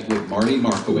residents met with Marty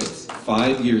Markowitz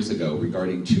 5 years ago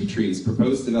regarding 2 Trees'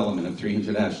 proposed development of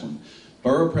 300 Ashland,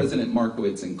 Borough President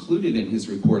Markowitz included in his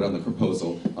report on the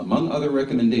proposal, among other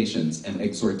recommendations, an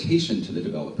exhortation to the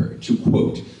developer to,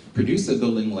 quote, produce a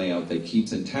building layout that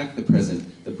keeps intact the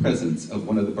presence of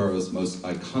one of the borough's most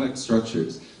iconic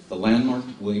structures, the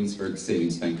landmarked Williamsburg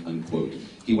Savings Bank, unquote.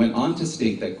 He went on to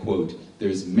state that, quote,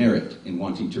 there's merit in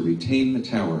wanting to retain the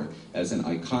tower as an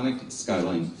iconic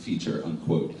skyline feature,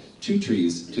 unquote. 2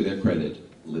 Trees, to their credit,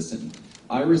 listened.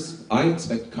 I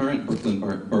expect current Brooklyn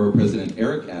Borough President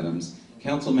Eric Adams,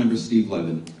 Councilmember Steve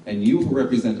Levin, and you who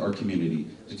represent our community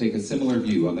to take a similar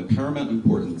view on the paramount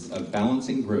importance of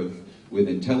balancing growth with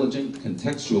intelligent,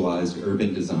 contextualized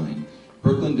urban design.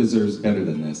 Brooklyn deserves better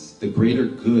than this. The greater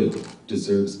good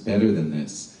deserves better than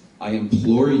this. I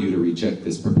implore you to reject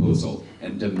this proposal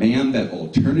and demand that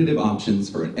alternative options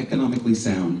for an economically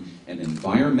sound and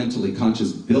environmentally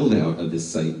conscious build-out of this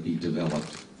site be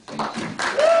developed. Thank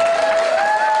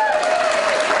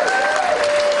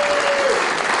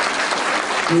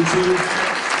you.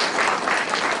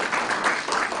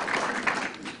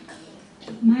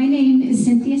 My name is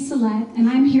Cynthia Salette, and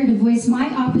I'm here to voice my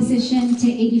opposition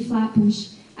to 80 Flatbush.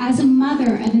 As a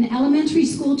mother of an elementary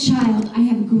school child, I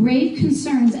have grave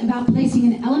concerns about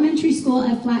placing an elementary school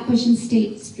at Flatbush and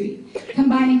State Street.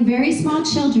 Combining very small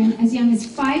children as young as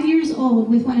 5 years old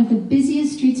with one of the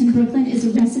busiest streets in Brooklyn is a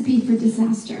recipe for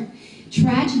disaster.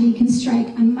 Tragedy can strike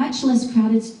on much less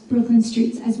crowded Brooklyn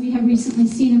streets, as we have recently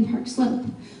seen in Park Slope.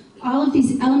 All of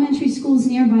these elementary schools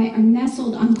nearby are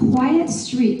nestled on quiet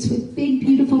streets with big,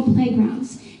 beautiful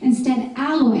playgrounds. Instead,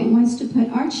 Alloy wants to put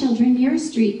our children near a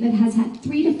street that has had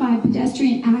 3 to 5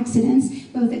 pedestrian accidents,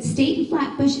 both at State and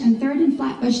Flatbush and 3rd and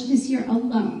Flatbush this year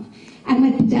alone. And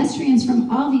with pedestrians from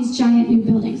all these giant new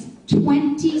buildings,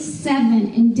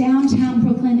 27 in downtown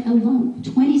Brooklyn alone,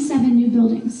 27 new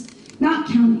buildings, not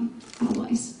counting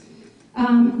Alloys.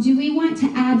 Do we want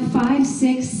to add 5,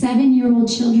 6, 7-year-old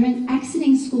children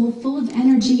exiting school full of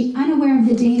energy, unaware of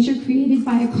the danger created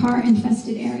by a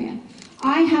car-infested area?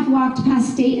 I have walked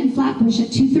past State and Flatbush at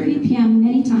 2:30 p.m.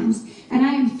 many times, and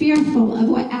I am fearful of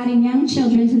what adding young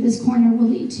children to this corner will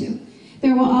lead to.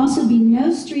 There will also be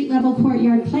no street-level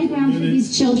courtyard playground for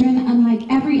these children, unlike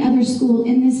every other school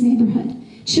in this neighborhood.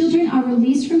 Children are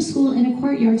released from school in a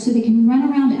courtyard so they can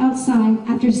run around outside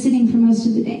after sitting for most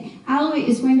of the day. Alloy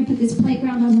is going to put this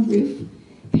playground on the roof.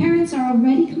 Parents are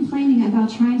already complaining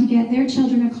about trying to get their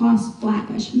children across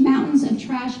Flatbush. Mountains of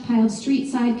trash piled street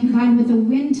side combined with the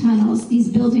wind tunnels these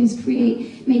buildings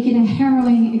create make it a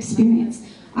harrowing experience.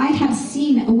 I have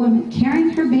seen a woman carrying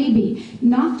her baby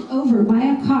knocked over by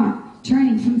a car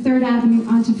turning from 3rd Avenue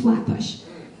onto Flatbush.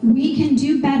 We can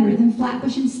do better than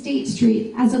Flatbush and State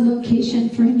Street as a location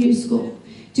for a new school.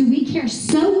 Do we care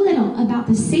so little about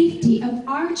the safety of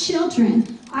our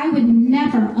children? I would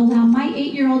never allow my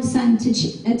 8-year-old son to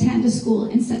attend a school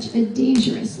in such a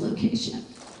dangerous location.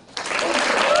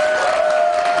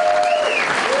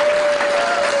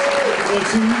 I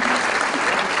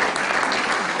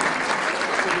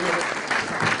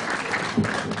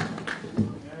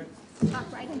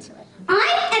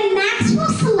am Maxwell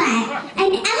Salette,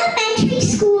 an elementary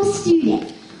school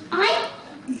student. I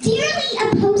dearly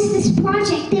oppose this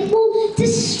project that will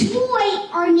destroy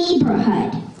our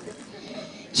neighborhood.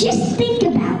 Just think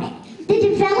about it. The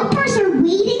developers are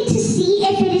waiting to see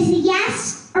if it is a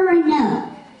yes or a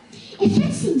no. If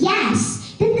it's a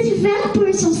yes, then the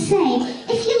developers will say,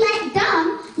 if you let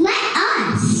them, let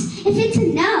us. If it's a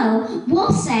no,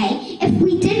 we'll say, if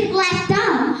we didn't let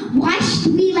them, why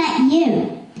should we let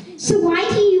you? So why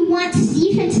do you want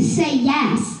Stephen to say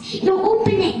yes? It'll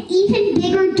open an even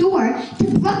bigger door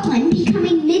to Brooklyn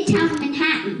becoming Midtown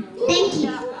Manhattan. Thank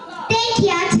you. Thank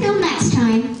you. Until next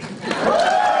time.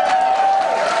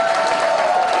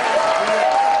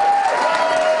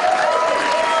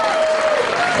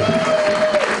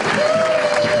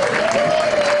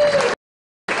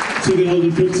 Ticket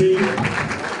holder 15. Try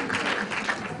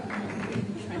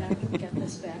not to get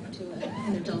this back to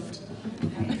an adult.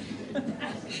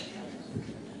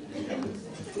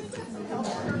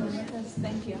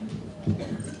 Thank you.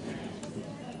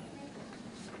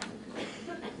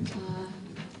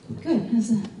 Good, how's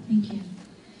that? Thank you.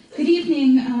 Good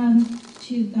evening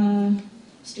to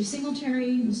Mr.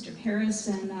 Singletary, Mr. Harris,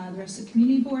 and the rest of the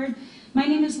community board. My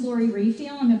name is Lori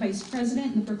Rayfield. I'm a vice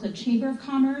president in the Brooklyn Chamber of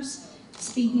Commerce,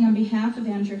 speaking on behalf of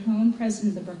Andrew Hone,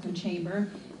 president of the Brooklyn Chamber,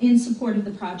 in support of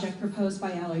the project proposed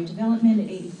by Alloy Development at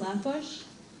 80 Flatbush.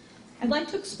 I'd like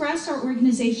to express our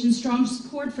organization's strong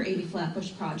support for 80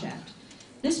 Flatbush project.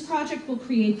 This project will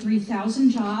create 3,000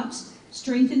 jobs,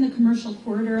 strengthen the commercial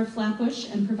corridor of Flatbush,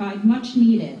 and provide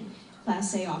much-needed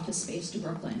Class A office space to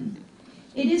Brooklyn.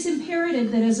 It is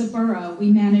imperative that as a borough,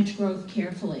 we manage growth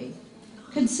carefully.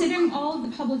 Considering all of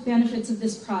the public benefits of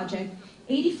this project,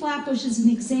 80 Flatbush is an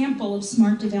example of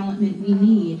smart development we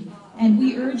need, and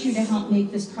we urge you to help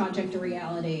make this project a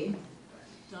reality.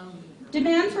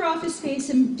 Demand for office space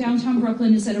in downtown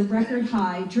Brooklyn is at a record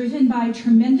high, driven by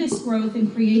tremendous growth in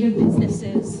creative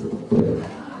businesses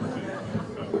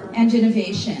and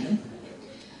innovation.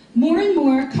 More and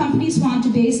more companies want to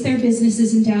base their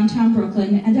businesses in downtown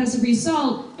Brooklyn, and as a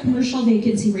result, commercial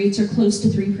vacancy rates are close to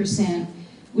 3%,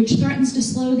 which threatens to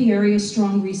slow the area's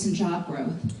strong recent job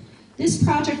growth. This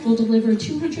project will deliver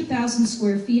 200,000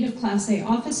 square feet of Class A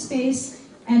office space,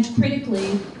 and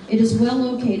critically, it is well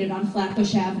located on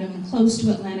Flatbush Avenue and close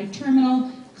to Atlantic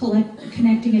Terminal,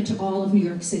 connecting it to all of New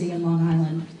York City and Long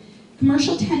Island.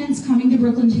 Commercial tenants coming to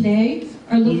Brooklyn today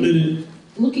are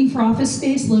looking for office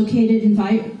space located in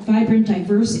vibrant,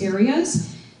 diverse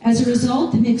areas. As a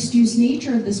result, the mixed-use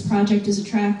nature of this project is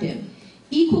attractive.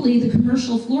 Equally, the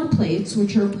commercial floor plates,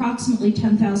 which are approximately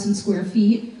 10,000 square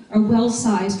feet, are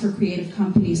well-sized for creative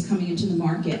companies coming into the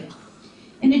market.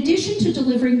 In addition to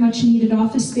delivering much-needed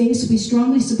office space, we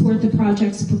strongly support the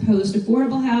project's proposed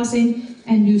affordable housing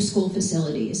and new school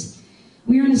facilities.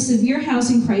 We are in a severe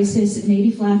housing crisis, and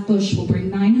 80 Flatbush will bring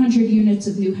 900 units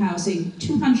of new housing,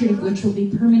 200 of which will be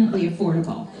permanently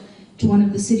affordable, to one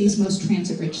of the city's most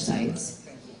transit-rich sites.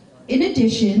 In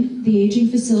addition, the aging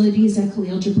facilities at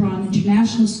Khalil Gibran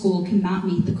International School cannot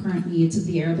meet the current needs of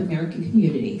the Arab American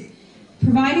community.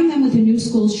 Providing them with a new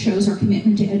school shows our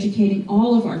commitment to educating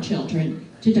all of our children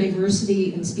to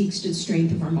diversity and speaks to the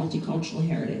strength of our multicultural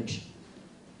heritage.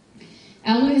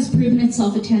 Alloy has proven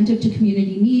itself attentive to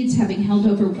community needs, having held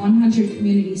over 100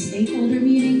 community stakeholder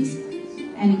meetings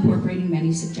and incorporating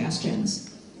many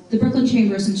suggestions. The Brooklyn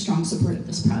Chamber is in strong support of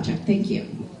this project. Thank you.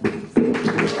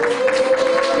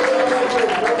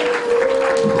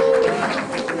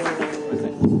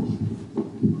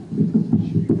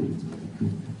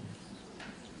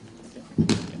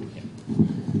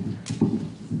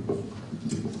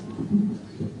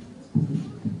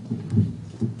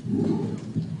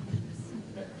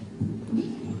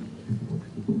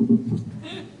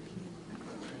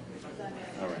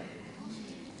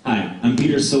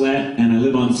 Salette, and I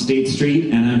live on State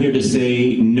Street, and I'm here to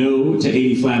say no to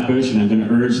 80 Flatbush, and I'm going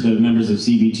to urge the members of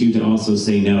CB2 to also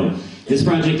say no. This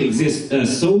project exists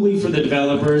solely for the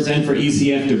developers and for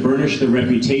ECF to burnish their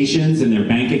reputations and their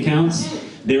bank accounts.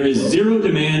 There is zero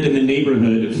demand in the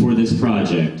neighborhood for this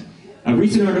project. A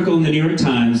recent article in the New York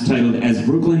Times titled "As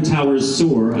Brooklyn Towers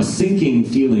Soar, a Sinking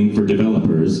Feeling for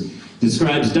Developers"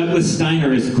 describes Douglas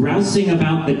Steiner as grousing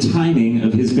about the timing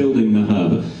of his building the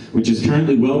Hub, which is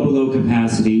currently well below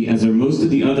capacity, as are most of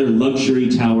the other luxury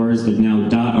towers that now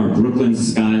dot our Brooklyn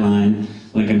skyline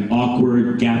like an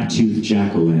awkward, gap-toothed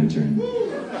jack-o'-lantern.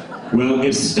 Well,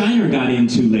 if Steiner got in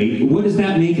too late, what does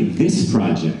that make of this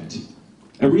project?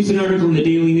 A recent article in the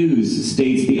Daily News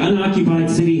states the unoccupied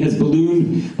city has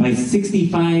ballooned by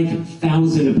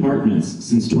 65,000 apartments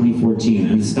since 2014,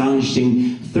 an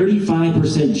astonishing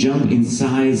 35% jump in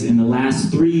size in the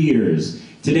last 3 years.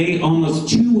 Today,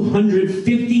 almost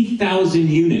 250,000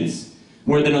 units,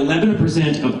 more than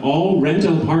 11% of all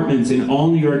rental apartments in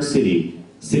all New York City,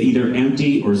 sit either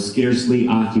empty or scarcely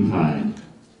occupied.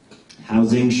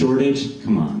 Housing shortage?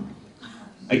 Come on.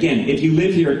 Again, if you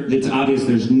live here, it's obvious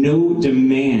there's no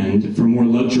demand for more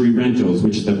luxury rentals,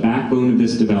 which is the backbone of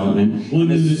this development,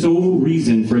 and the sole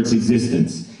reason for its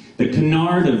existence. The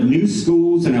canard of new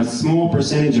schools and a small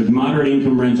percentage of moderate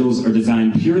income rentals are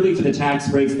designed purely for the tax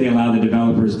breaks they allow the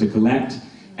developers to collect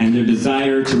and their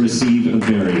desire to receive a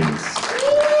variance.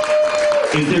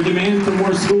 Is there demand for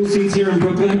more school seats here in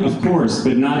Brooklyn? Of course,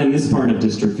 but not in this part of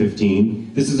District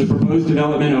 15. This is a proposed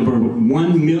development over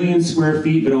 1 million square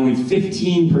feet, but only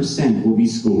 15% will be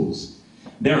schools.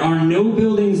 There are no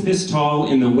buildings this tall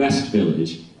in the West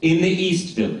Village, in the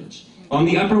East Village, on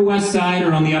the Upper West Side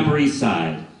or on the Upper East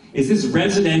Side. Is this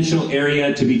residential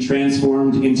area to be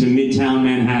transformed into Midtown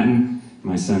Manhattan?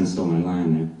 My son stole my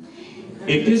line there.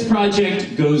 If this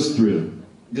project goes through,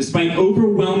 despite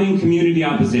overwhelming community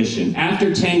opposition,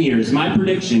 after 10 years, my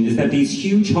prediction is that these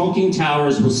huge hulking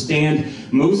towers will stand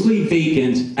mostly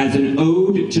vacant as an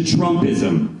ode to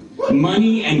Trumpism.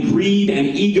 Money and greed and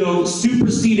ego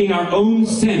superseding our own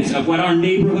sense of what our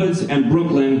neighborhoods and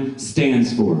Brooklyn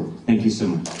stands for. Thank you so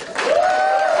much.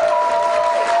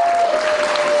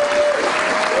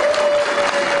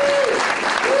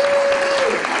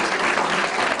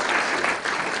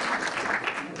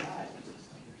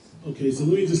 Okay, so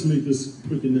let me just make this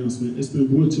quick announcement. It's been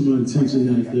brought to my attention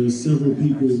that there are several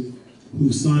people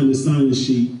who signed the sign-in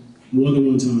sheet more than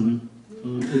one time,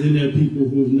 and then there are people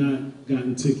who have not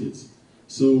gotten tickets.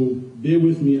 So bear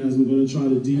with me as I'm going to try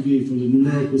to deviate from the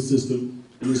numerical system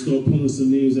and start pulling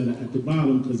some names at the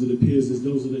bottom, because it appears as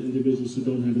those are the individuals who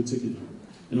don't have a ticket.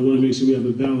 And I want to make sure we have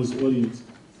a balanced audience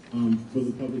for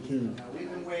the public hearing.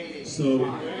 We've been waiting. So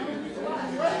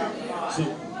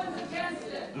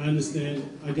I understand,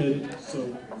 I get it, so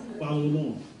follow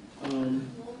along.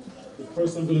 The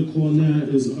person I'm going to call now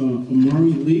is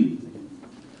Amari Lee.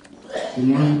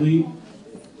 Amari Lee.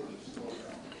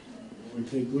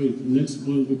 Okay, great. The next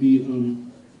one would be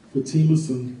Fatima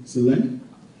Saleh.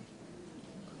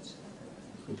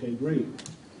 Okay, great.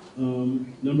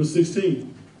 Number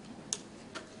 16.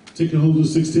 Ticket holder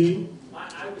 16.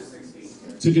 I was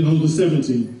 16. Ticket holder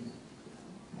 17.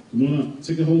 Come on up.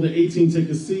 Ticket holder 18, take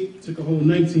a seat. Ticket holder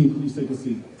 19, please take a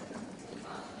seat.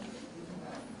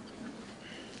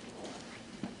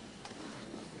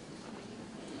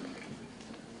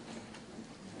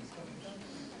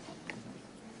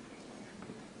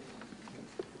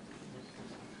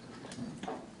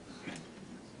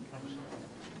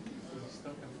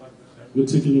 What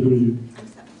ticket number are you?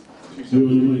 You're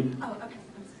on the mic. Oh, okay.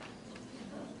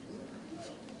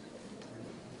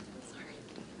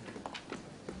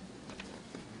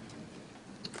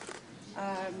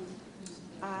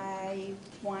 I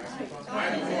want to.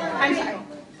 I'm sorry.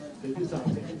 Take your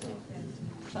time.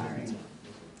 Sorry.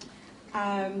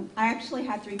 I actually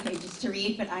had 3 pages to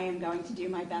read, but I am going to do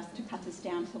my best to cut this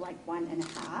down to like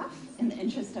 1.5 in the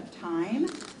interest of time.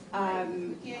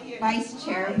 Vice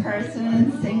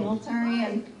Chairperson Singletary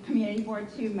and Community Board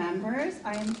 2 members.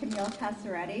 I am Camille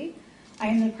Cassaretti. I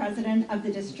am the President of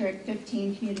the District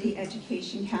 15 Community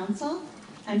Education Council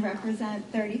and represent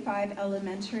 35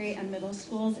 elementary and middle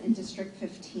schools in District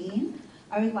 15.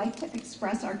 I would like to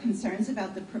express our concerns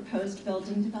about the proposed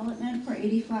building development for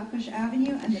 80 Flatbush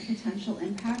Avenue and the potential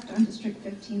impact on District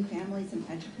 15 families and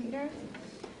educators.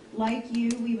 Like you,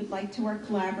 we would like to work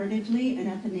collaboratively and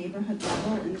at the neighborhood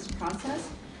level in this process,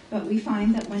 but we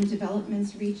find that when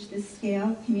developments reach this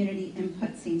scale, community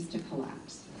input seems to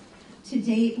collapse. To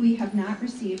date, we have not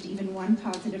received even one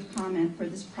positive comment for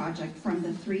this project from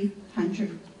the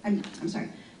 30,000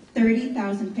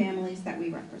 families that we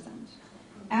represent.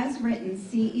 As written,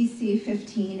 CEC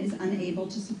 15 is unable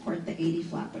to support the 80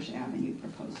 Flatbush Avenue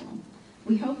proposal.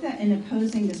 We hope that in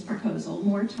opposing this proposal,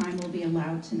 more time will be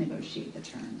allowed to negotiate the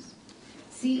terms.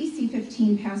 CEC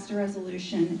 15 passed a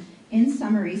resolution in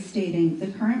summary stating the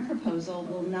current proposal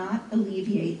will not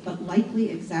alleviate but likely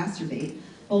exacerbate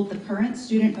both the current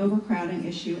student overcrowding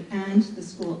issue and the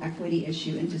school equity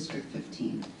issue in District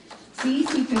 15.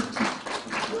 CEC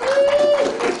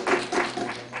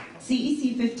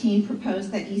 15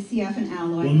 proposed that ECF and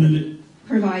Alloy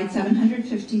provide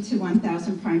 750 to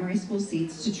 1,000 primary school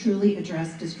seats to truly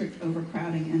address district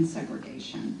overcrowding and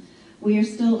segregation. We are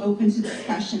still open to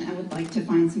discussion and would like to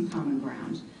find some common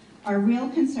ground. Our real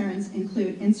concerns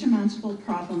include insurmountable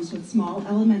problems with small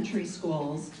elementary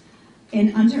schools,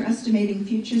 in underestimating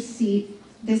future seat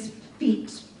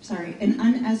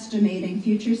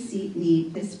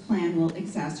need this plan will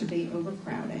exacerbate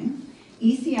overcrowding.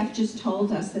 ECF just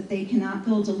told us that they cannot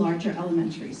build a larger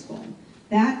elementary school.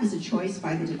 That is a choice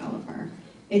by the developer.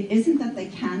 It isn't that they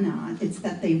cannot, it's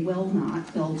that they will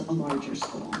not build a larger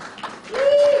school.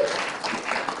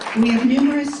 We have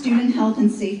numerous student health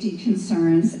and safety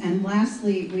concerns, and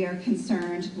lastly, we are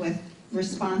concerned with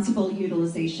responsible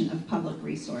utilization of public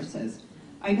resources.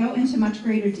 I go into much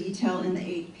greater detail in the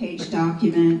 8-page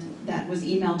document that was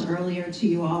emailed earlier to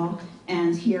you all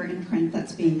and here in print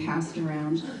that's being passed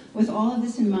around. With all of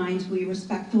this in mind, we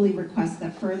respectfully request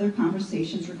that further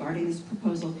conversations regarding this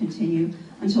proposal continue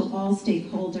until all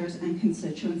stakeholders and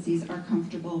constituencies are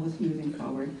comfortable with moving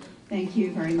forward. Thank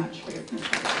you very much for your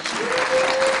consideration.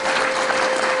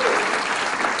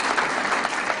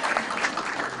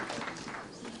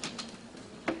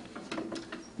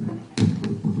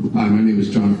 Hi, my name is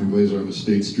Jonathan Glazer. I'm a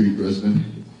State Street resident.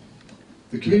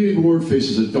 The Community Board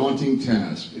faces a daunting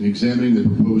task in examining the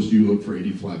proposed ULUP for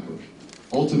 80 Flatbush.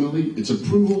 Ultimately, its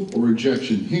approval or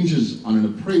rejection hinges on an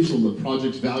appraisal of the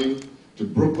project's value to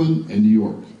Brooklyn and New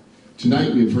York.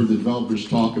 Tonight, we have heard the developers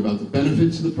talk about the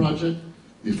benefits of the project,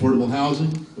 the affordable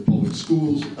housing, the public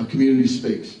schools, a community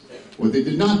space. What they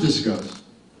did not discuss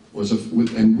was,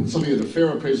 and something that a fair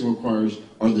appraisal requires,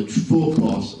 are the full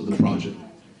costs of the project.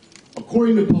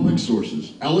 According to public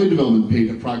sources, Alloy Development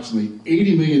paid approximately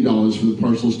 $80 million for the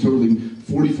parcels totaling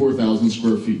 44,000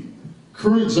 square feet.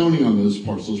 Current zoning on those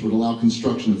parcels would allow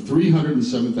construction of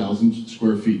 307,000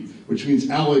 square feet, which means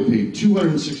Alloy paid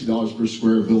 $260 per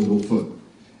square buildable foot.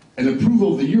 An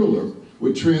approval of the ULUP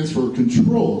would transfer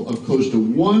control of close to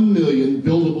 1 million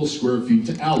buildable square feet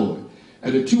to Alloy.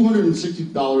 At a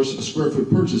 $260 a square foot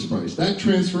purchase price, that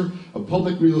transfer of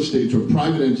public real estate to a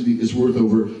private entity is worth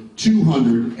over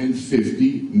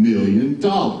 $250 million.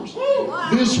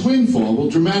 This windfall will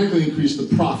dramatically increase the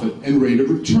profit and rate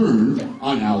of return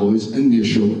on Alloy's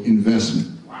initial investment.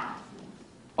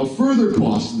 A further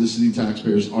cost to the city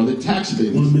taxpayers are the tax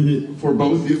abatements for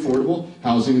both the affordable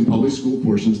housing and public school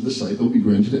portions of the site that will be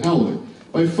granted to Alloy.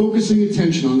 By focusing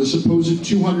attention on the supposed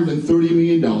 $230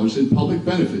 million in public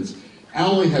benefits,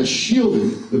 Alloy has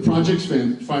shielded the project's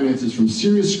finances from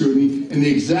serious scrutiny, and the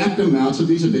exact amounts of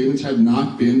these abatements have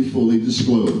not been fully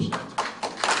disclosed.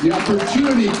 The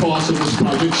opportunity cost of this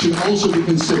project should also be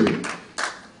considered.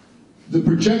 The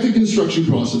projected construction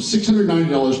costs of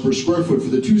 $690 per square foot for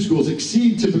the two schools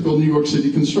exceed typical New York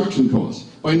City construction costs.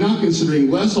 By not considering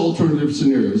less alternative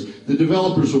scenarios, the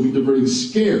developers will be diverting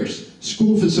scarce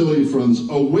school facility funds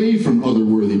away from other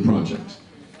worthy projects.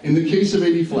 In the case of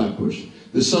 80 Flatbush,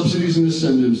 the subsidies and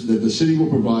incentives that the city will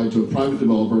provide to a private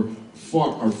developer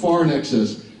are far in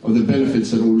excess of the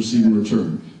benefits that it will receive in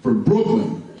return. For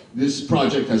Brooklyn, this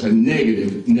project has a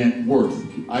negative net worth.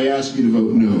 I ask you to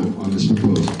vote no on this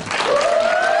proposal.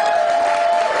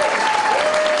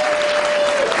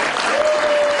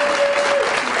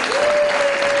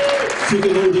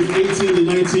 Ticket holders 18 to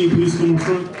 19, please come in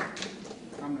front.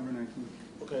 I'm number 19.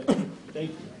 Okay, thank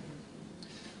you.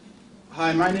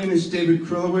 Hi, my name is David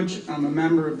Krylowicz. I'm a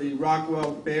member of the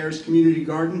Rockwell Bears Community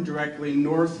Garden directly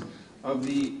north of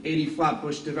the 80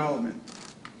 Flatbush development.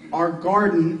 Our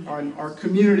garden, our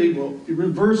community will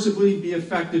irreversibly be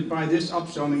affected by this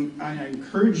upzoning, and I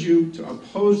encourage you to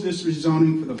oppose this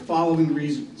rezoning for the following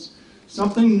reasons.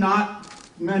 Something not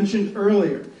mentioned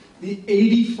earlier. The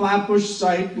 80 Flatbush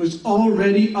site was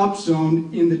already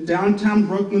upzoned in the downtown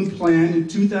Brooklyn plan in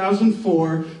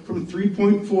 2004 from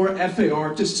 3.4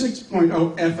 FAR to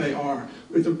 6.0 FAR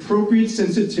with appropriate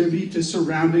sensitivity to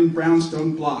surrounding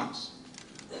brownstone blocks.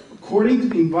 According to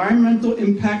the environmental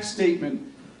impact statement,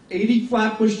 80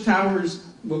 Flatbush Towers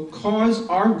will cause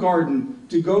our garden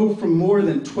to go from more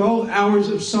than 12 hours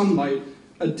of sunlight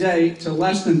a day to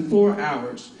less than 4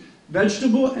 hours.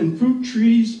 Vegetable and fruit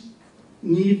trees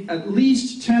need at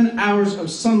least 10 hours of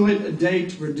sunlight a day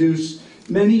to produce.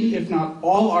 Many, if not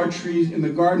all, our trees in the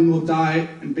garden will die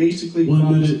and basically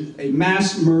cause a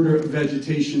mass murder of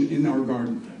vegetation in our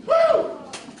garden.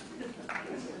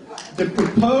 The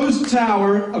proposed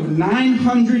tower of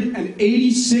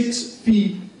 986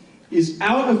 feet is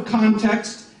out of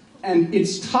context, and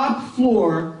its top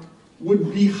floor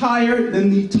would be higher than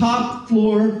the top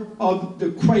floor of the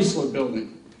Chrysler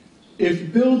building.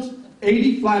 If built,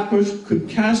 80 Flatbush could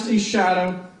cast a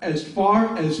shadow as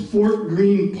far as Fort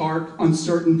Greene Park on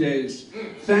certain days.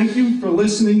 Thank you for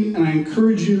listening, and I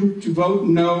encourage you to vote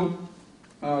no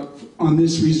on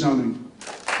this rezoning.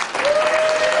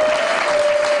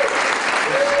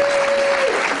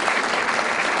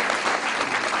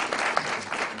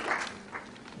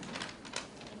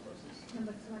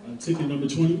 Ticket number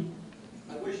 20.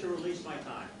 I wish to release my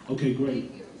time. Okay,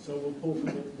 great. So we'll pull from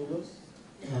the list.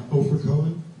 Ofer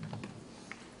Cohen.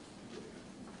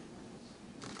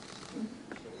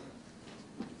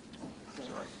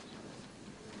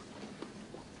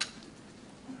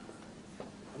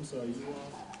 I'm sorry, you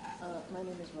My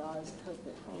name is Roz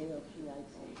Kopit,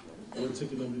 KOPIT. what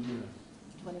ticket number do you have?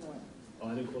 21. Oh,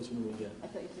 I didn't call you number yet. I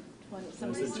thought you said 20. I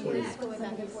Somebody said said 20. going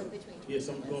back and forth between. Yes,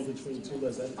 I'm going between two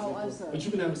lists. Oh, I'm sorry. But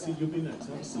you can have a seat. You'll be next.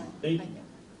 Have a seat. Thank you.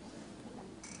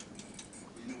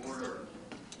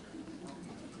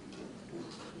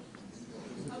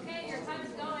 Okay, your time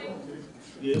is going.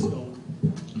 Yeah, it's going.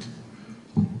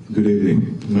 Good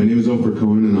evening. My name is Ofer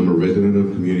Cohen, and I'm a resident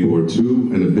of Community Ward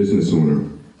 2 and a business owner.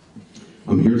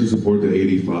 I'm here to support the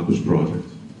 80 Flatbush project.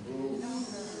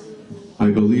 I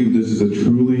believe this is a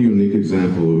truly unique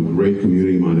example of a great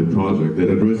community-minded project that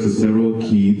addresses several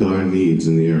key dire needs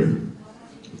in the area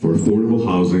for affordable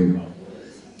housing,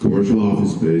 commercial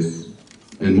office space,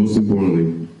 and most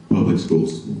importantly, public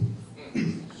schools.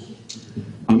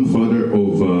 I'm the father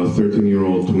of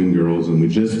 13-year-old twin girls, and we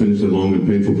just finished a long and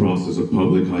painful process of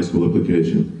public high school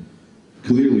application.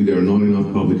 Clearly, there are not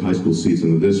enough public high school seats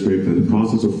in the district, and the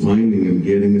process of finding and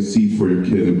getting a seat for your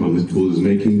kid in public school is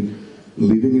making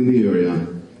living in the area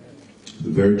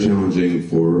very challenging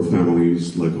for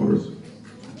families like ours.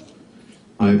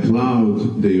 I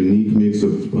applaud the unique mix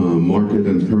of market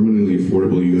and permanently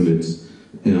affordable units,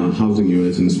 housing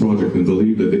units in this project, and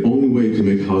believe that the only way to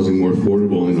make housing more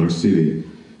affordable in our city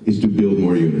is to build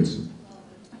more units.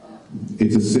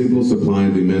 It's a simple supply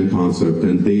and demand concept,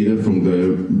 and data from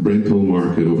the rental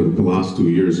market over the last 2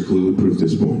 years clearly proves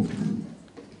this point.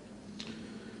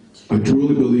 I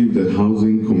truly believe that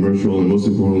housing, commercial, and most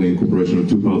importantly, incorporation of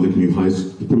two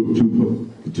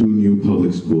new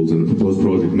public schools in the proposed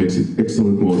project makes an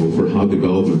excellent model for how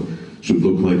development should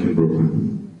look like in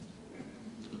Brooklyn.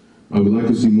 I would like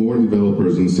to see more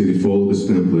developers in the city follow this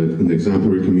template and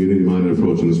exemplary community-minded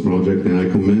approach in this project, and I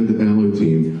commend the alloy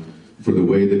team for the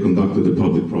way they conducted the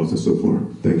public process so far.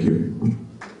 Thank you.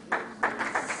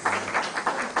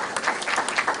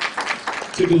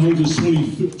 Ticket holders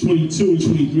 22 and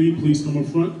 23, please come up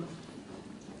front.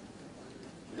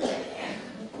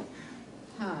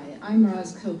 Hi, I'm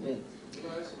Roz Kopit.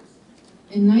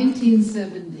 In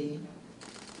 1970,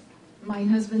 my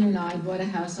husband and I bought a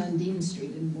house on Dean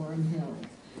Street in Borum Hill.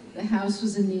 The house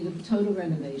was in need of total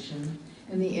renovation,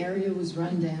 and the area was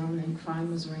run down and crime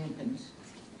was rampant.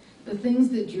 The things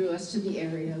that drew us to the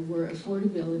area were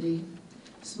affordability,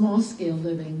 small-scale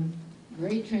living,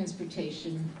 great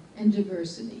transportation, and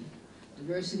diversity.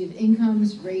 Diversity of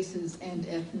incomes, races, and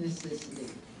ethnicity.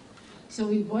 So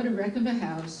we bought a wreck of a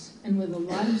house, and with a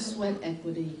lot of sweat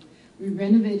equity, we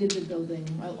renovated the building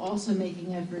while also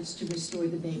making efforts to restore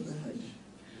the neighborhood.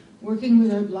 Working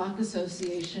with our block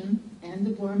association and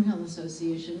the Borum Hill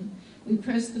Association, we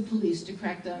pressed the police to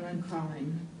crack down on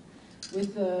crime,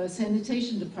 with the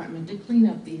sanitation department to clean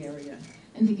up the area,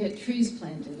 and to get trees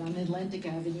planted on Atlantic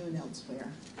Avenue and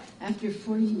elsewhere. After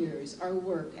 40 years, our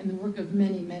work and the work of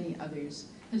many, many others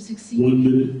have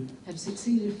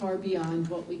succeeded far beyond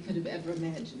what we could have ever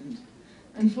imagined.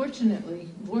 Unfortunately,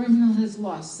 Borum Hill has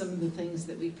lost some of the things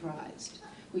that we prized.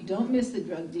 We don't miss the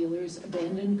drug dealers,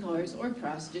 abandoned cars, or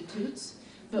prostitutes,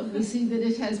 but we see that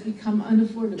it has become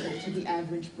unaffordable to the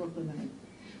average Brooklynite.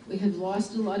 We have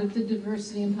lost a lot of the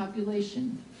diversity in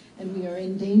population, and we are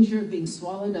in danger of being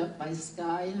swallowed up by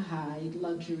sky-high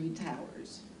luxury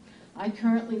towers. I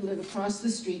currently live across the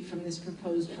street from this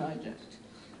proposed project.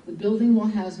 The building will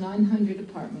house 900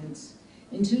 apartments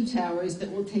in 2 towers that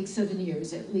will take 7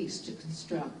 years at least to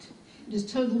construct. It is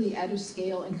totally out of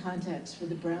scale and context for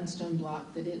the brownstone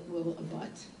block that it will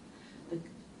abut.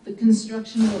 The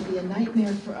construction will be a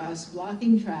nightmare for us,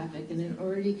 blocking traffic in an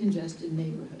already congested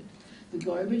neighborhood. The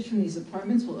garbage from these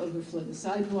apartments will overflow the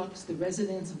sidewalks. The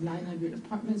residents of 900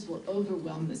 apartments will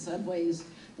overwhelm the subways.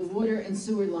 The water and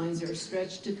sewer lines are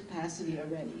stretched to capacity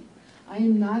already. I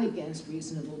am not against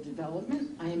reasonable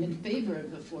development. I am in favor of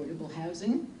affordable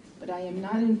housing, but I am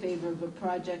not in favor of a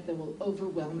project that will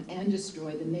overwhelm and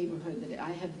destroy the neighborhood that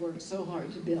I have worked so hard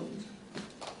to build.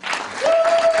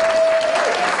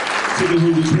 Ticket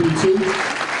holder 22.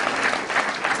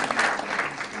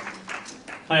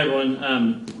 Hi everyone,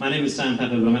 my name is Sam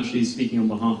Pepper, but I'm actually speaking on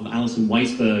behalf of Alison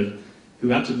Weisberg, who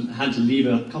had to leave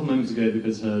a couple moments ago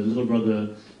because her little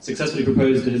brother successfully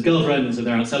proposed to his girlfriend, and so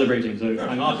they're out celebrating, so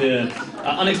I'm up here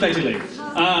unexpectedly.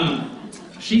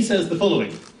 She says the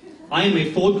following: I am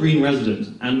a Fort Greene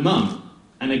resident and mum,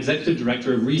 and executive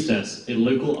director of Recess, a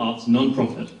local arts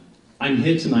non-profit. I'm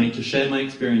here tonight to share my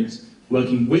experience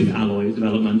working with Alloy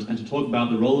Development and to talk about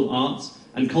the role of arts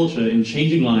and culture in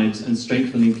changing lives and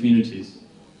strengthening communities.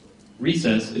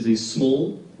 Recess is a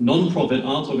small, non-profit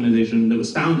arts organization that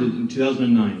was founded in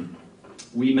 2009.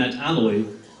 We met Alloy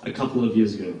a couple of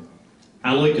years ago.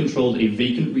 Alloy controlled a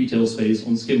vacant retail space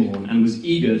on Schermerhorn and was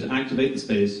eager to activate the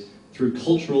space through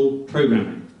cultural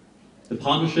programming. The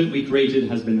partnership we created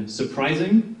has been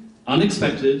surprising,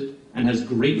 unexpected, and has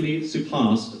greatly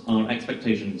surpassed our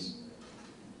expectations.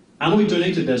 Alloy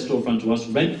donated their storefront to us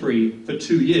rent-free for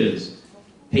 2 years,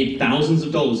 paid thousands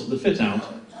of dollars for the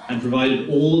fit-out, and provided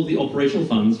all of the operational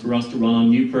funds for us to run our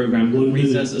new program called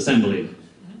Recess Assembly.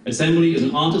 Assembly is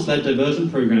an artist-led diversion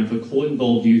program for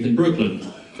court-involved youth in Brooklyn.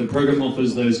 The program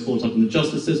offers those caught up in the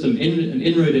justice system an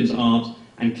inroad into art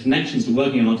and connections to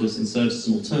working artists in search of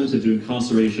an alternative to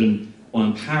incarceration, while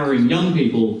empowering young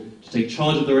people to take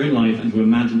charge of their own life and to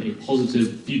imagine a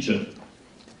positive future.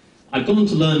 I've gone on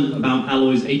to learn about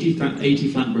Alloy's 80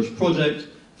 Flatbush project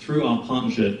through our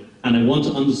partnership, and I want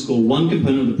to underscore one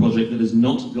component of the project that has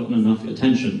not gotten enough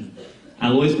attention.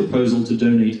 Alloy's proposal to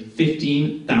donate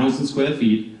 15,000 square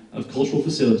feet of cultural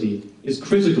facility is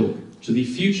critical to the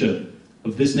future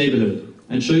of this neighborhood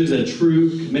and shows their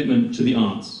true commitment to the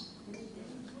arts.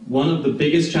 One of the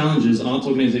biggest challenges arts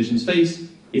organizations face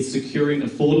is securing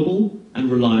affordable and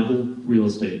reliable real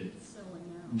estate.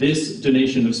 This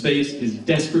donation of space is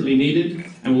desperately needed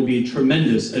and will be a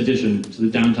tremendous addition to the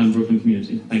downtown Brooklyn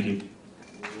community. Thank you.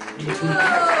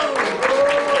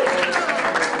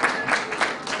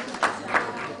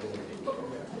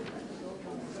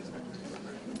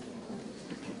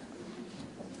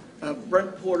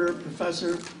 Brent Porter,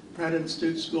 Professor, Pratt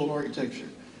Institute School of Architecture.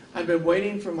 I've been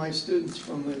waiting for my students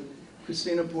from the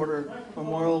Christina Porter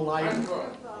Memorial Lighting.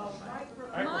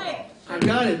 I've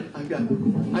got it. I've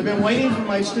been waiting for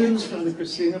my students from the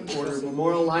Christina Porter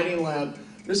Memorial Lighting Lab.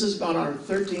 This is about our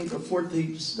 13th or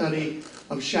 14th study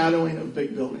of shadowing of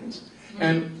big buildings.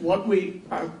 And what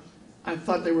I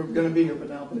thought they were going to be here, but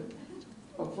now,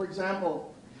 for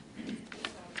example,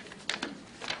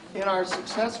 in our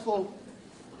successful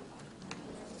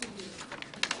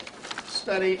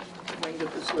study, if I can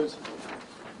get this loose.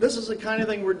 This is the kind of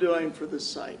thing we're doing for this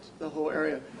site, the whole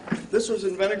area. This was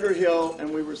in Vinegar Hill, and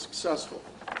we were successful.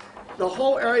 The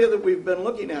whole area that we've been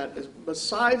looking at is,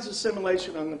 besides the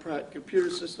simulation on the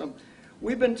computer system,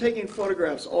 we've been taking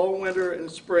photographs all winter and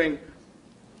spring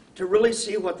to really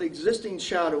see what the existing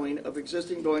shadowing of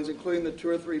existing buildings, including the 2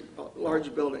 or 3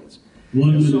 large buildings.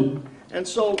 And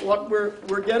so what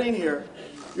we're getting here,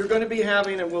 you're going to be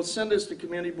having, and we'll send this to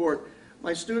community board,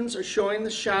 my students are showing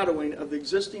the shadowing of the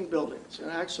existing buildings in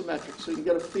axiometric, so you can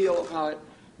get a feel of how it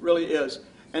really is.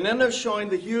 And then they're showing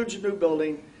the huge new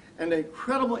building and the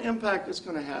incredible impact it's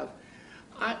going to have.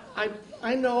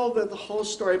 I know that the whole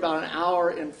story about an hour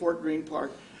in Fort Greene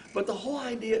Park, but the whole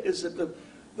idea is that the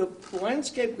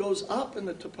landscape goes up in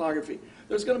the topography.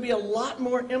 There's going to be a lot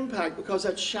more impact because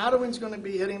that shadowing is going to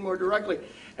be hitting more directly.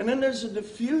 And then there's a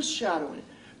diffuse shadowing,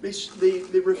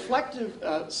 the reflective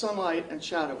sunlight and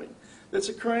shadowing that's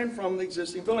occurring from the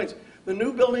existing buildings. The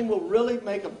new building will really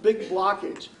make a big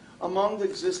blockage among the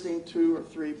existing 2 or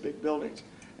 3 big buildings.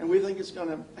 And we think it's going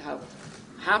to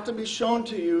have to be shown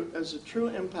to you as a true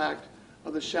impact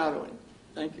of the shadowing.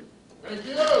 Thank you. Thank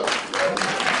you.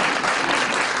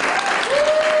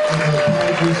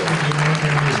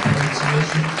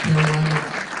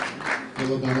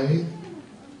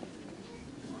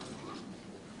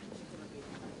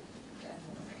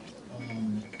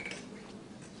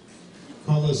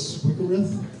 Carlos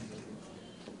Wickereth.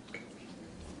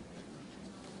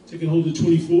 Ticket holder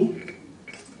 24.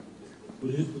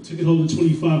 Ticket holder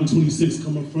 25 and 26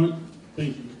 come up front.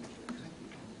 Thank you.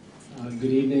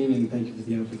 Good evening, and thank you for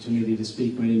the opportunity to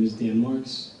speak. My name is Dan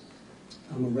Marks.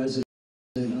 I'm a resident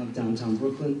of downtown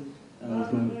Brooklyn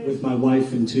with my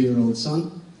wife and 2-year-old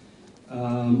son.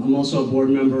 I'm also a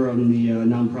board member of the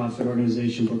nonprofit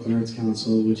organization Brooklyn Arts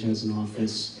Council, which has an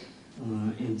office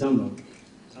in Dumbo.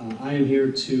 I am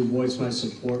here to voice my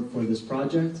support for this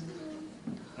project.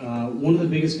 One of the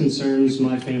biggest concerns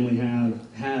my family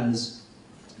has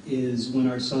is when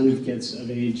our son gets of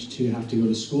age to have to go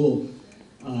to school.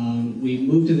 We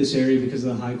moved to this area because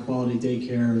of the high quality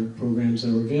daycare programs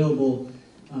that were available.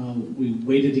 We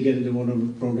waited to get into one of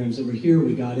the programs that were here,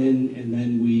 we got in, and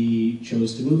then we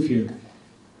chose to move here.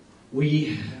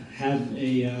 We have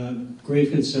a grave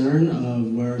concern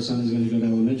of where our son is going to go to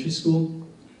elementary school.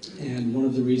 And one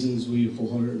of the reasons we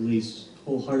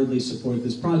wholeheartedly support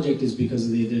this project is because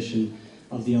of the addition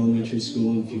of the elementary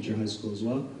school and future high school as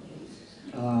well.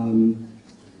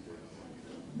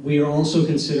 We are also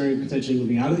considering potentially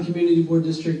moving out of the community board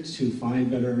district to find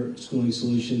better schooling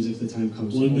solutions if the time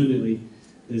comes. Hopefully,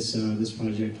 this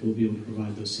project will be able to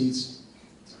provide those seats.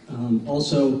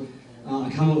 Also,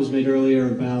 a comment was made earlier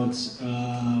about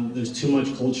there's too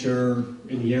much culture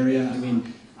in the area. I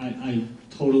mean, I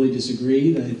totally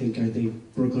disagree. I think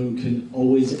Brooklyn can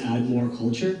always add more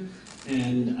culture,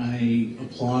 and I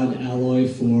applaud Alloy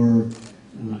for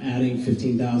adding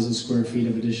 15,000 square feet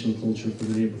of additional culture for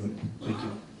the neighborhood. Thank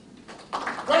you.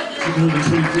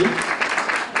 Thank you.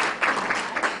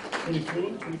 24,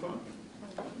 25?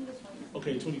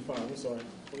 Okay, 25, I'm sorry,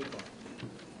 25.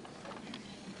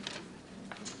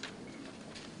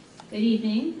 Good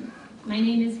evening. My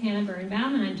name is Hannah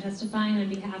Birnbaum, and I'm testifying on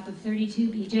behalf of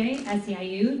 32BJ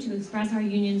SEIU to express our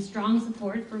union's strong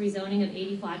support for rezoning of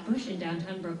 80 Flatbush in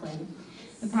downtown Brooklyn.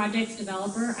 The project's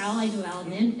developer, Ally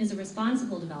Development, is a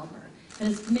responsible developer that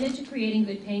is committed to creating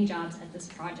good-paying jobs at this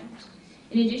project.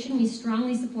 In addition, we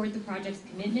strongly support the project's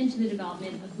commitment to the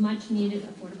development of much-needed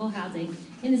affordable housing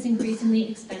in this increasingly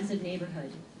expensive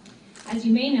neighborhood. As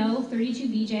you may know,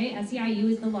 32BJ SEIU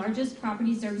is the largest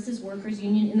property services workers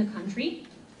union in the country.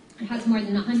 It has more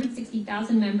than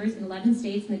 160,000 members in 11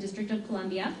 states and the District of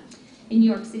Columbia. In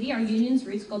New York City, our union's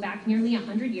roots go back nearly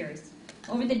 100 years.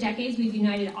 Over the decades, we've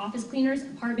united office cleaners,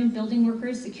 apartment building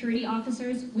workers, security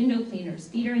officers, window cleaners,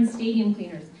 theater and stadium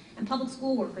cleaners, and public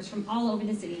school workers from all over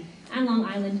the city and Long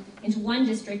Island into one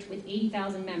district with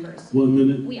 80,000 members. 1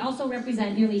 minute. We also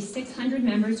represent nearly 600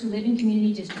 members who live in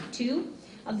Community District 2.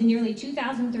 Of the nearly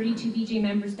 2,032 BJ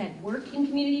members that work in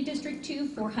Community District 2,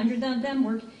 400 of them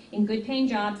work in good-paying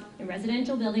jobs in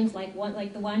residential buildings like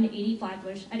the one at 80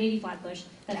 Flatbush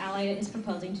that Ally is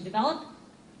proposing to develop.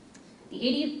 The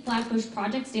 80 Flatbush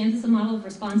project stands as a model of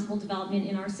responsible development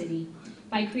in our city.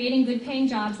 By creating good-paying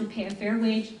jobs that pay a fair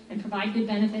wage and provide good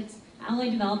benefits, Ally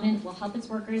Development will help its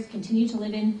workers continue to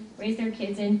live in, raise their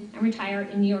kids in, and retire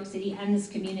in New York City and this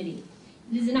community.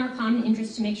 It is in our common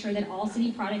interest to make sure that all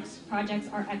city projects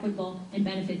are equitable and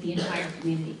benefit the entire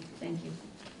community. Thank you.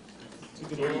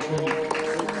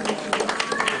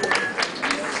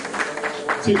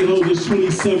 Ticket holders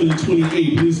 27 and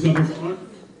 28, please come forward.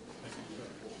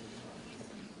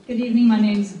 Good evening, my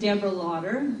name is Deborah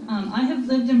Lauder. I have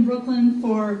lived in Brooklyn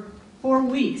for 4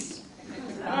 weeks.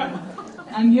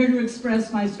 I'm here to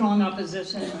express my strong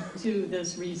opposition to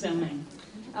this rezoning.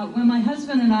 When my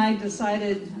husband and I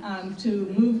decided to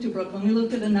move to Brooklyn, we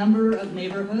looked at a number of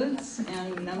neighborhoods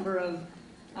and a number of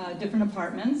different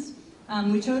apartments.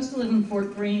 We chose to live in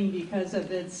Fort Greene because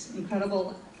of its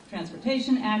incredible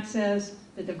transportation access,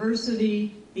 the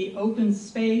diversity, the open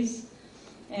space,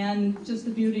 and just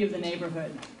the beauty of the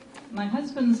neighborhood. My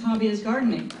husband's hobby is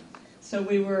gardening, so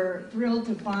we were thrilled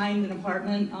to find an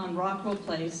apartment on Rockwell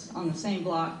Place on the same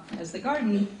block as the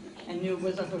garden and knew it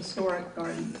was a historic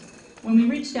garden. When we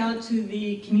reached out to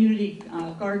the community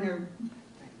gardener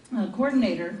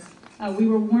coordinator, we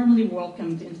were warmly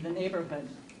welcomed into the neighborhood.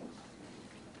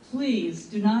 Please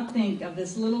do not think of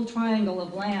this little triangle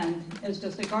of land as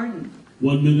just a garden.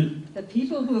 1 minute. The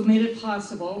people who have made it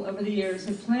possible over the years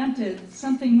have planted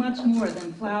something much more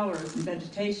than flowers and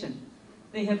vegetation.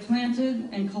 They have planted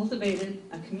and cultivated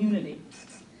a community.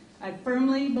 I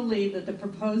firmly believe that the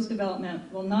proposed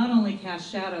development will not only cast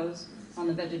shadows on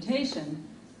the vegetation,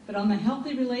 but on the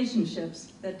healthy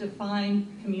relationships that define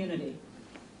community.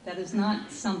 That is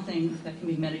not something that can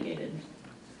be mitigated.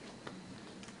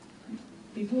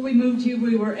 Before we moved here,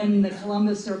 we were in the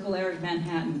Columbus Circle area of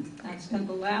Manhattan. I've spent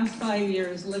the last 5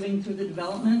 years living through the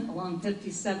development along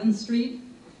 57th Street,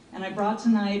 and I brought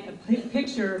tonight a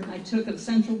picture I took of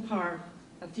Central Park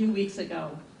a few weeks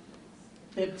ago.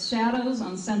 The shadows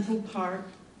on Central Park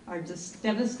are just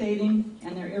devastating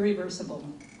and they're irreversible.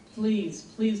 Please,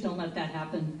 please don't let that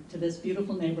happen to this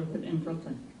beautiful neighborhood in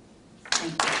Brooklyn.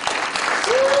 Thank you.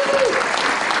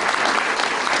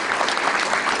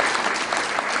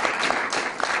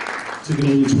 Ticket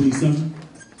holder 27.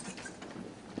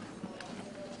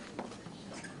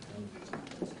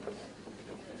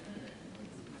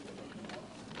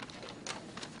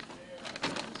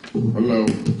 Hello,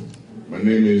 my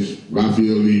name is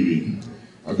Raphael Levy.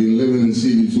 I've been living in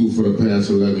CB2 for the past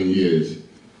 11 years.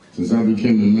 Since I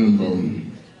became a member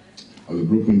of the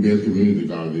Brooklyn Bears Community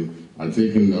Garden, I've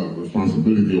taken the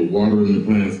responsibility of watering the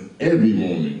plants every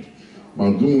morning.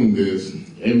 While doing this,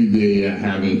 every day I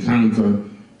have encountered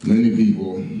many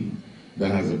people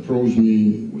that has approached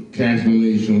me with cash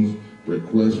donations,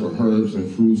 requests for herbs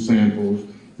and fruit samples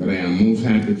that I am most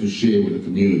happy to share with the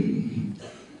community.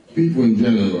 People in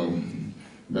general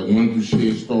that want to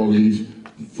share stories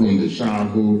from their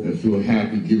childhood and feel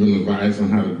happy giving advice on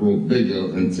how to grow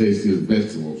bigger and tastier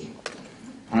vegetables.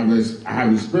 I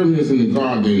have experienced in the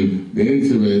garden the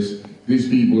interest these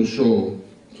people show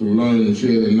to learn and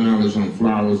share their knowledge on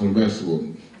flowers and vegetables.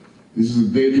 This is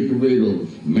a daily parade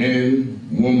of men,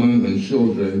 women, and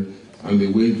children on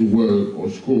their way to work or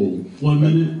school. 1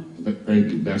 minute.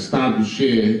 Thank you. That stop to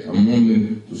share a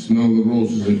moment to smell the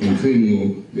roses and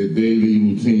continue their daily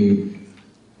routine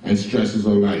and stresses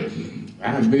of life.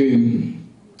 I've seen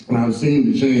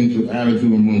the change of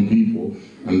attitude among people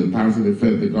and the positive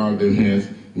effect the garden has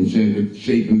in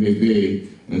shaping their day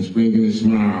and springing a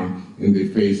smile in their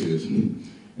faces. In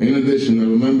addition, I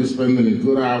remember spending a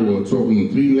good hour talking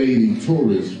to 3 lady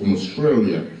tourists from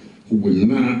Australia who would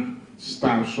not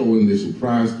stop showing their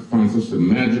surprise to find such a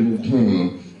magical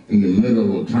corner in the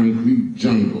middle of a concrete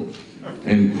jungle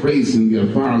and praising the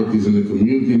authorities and the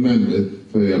community members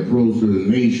for their approach to the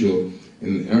nature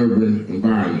in an urban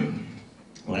environment.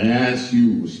 I ask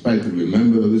you, respectively,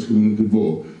 members of this community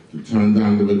board, to turn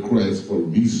down the request for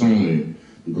rezoning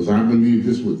because I believe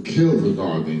this would kill the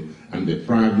garden and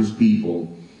deprive these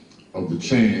people of the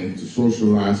chance to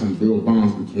socialize and build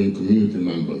bonds between community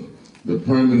members. The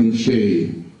permanent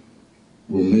shade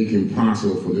will make it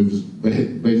impossible for this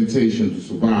vegetation to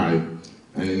survive,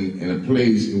 and in a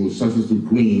place it will substitute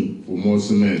green for more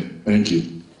cement. Thank you.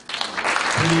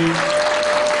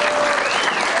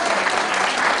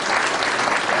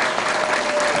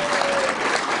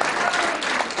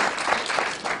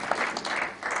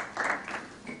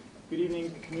 Good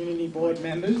evening, community board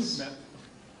members.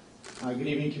 Good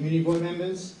evening, community board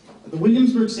members. The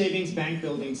Williamsburg Savings Bank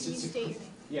building sits.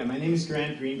 Yeah, my name is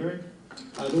Grant Greenberg.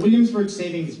 The Williamsburg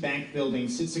Savings Bank building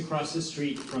sits across the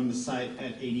street from the site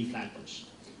at 80 Flatbush.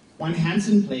 One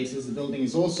Hanson Place, as the building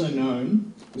is also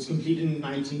known, was completed in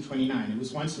 1929. It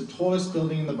was once the tallest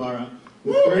building in the borough,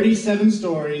 with 37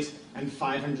 stories and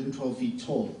 512 feet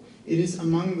tall. It is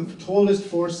among the tallest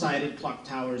 4-sided clock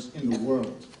towers in the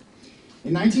world.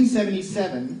 In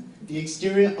 1977, the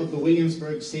exterior of the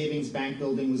Williamsburg Savings Bank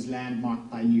building was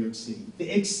landmarked by New York City. The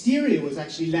exterior was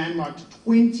actually landmarked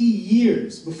 20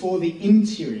 years before the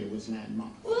interior was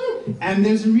landmarked. And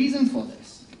there's a reason for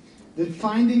this. The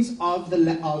findings of the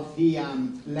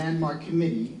landmark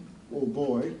committee, or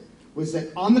board, was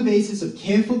that on the basis of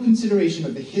careful consideration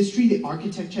of the history, the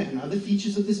architecture, and other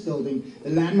features of this building, the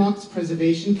Landmarks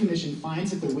Preservation Commission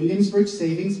finds that the Williamsburg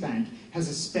Savings Bank has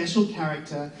a special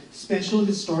character, special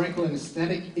historical and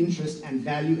aesthetic interest and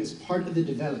value as part of the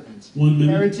development,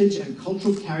 heritage, and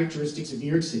cultural characteristics of New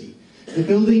York City. The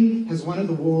building has one of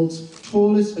the world's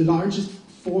largest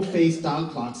 4-phase dial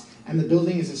clocks, and the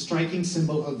building is a striking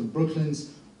symbol of Brooklyn.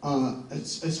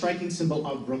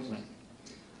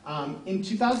 In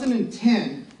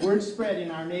 2010, word spread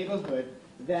in our neighborhood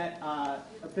that a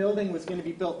building was going to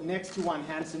be built next to One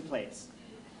Hanson Place.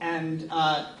 And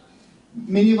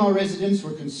many of our residents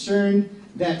were concerned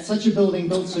that such a building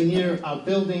built so near our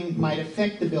building might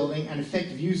affect the building and affect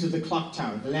views of the clock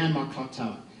tower, the landmark clock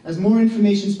tower. As more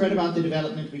information spread about the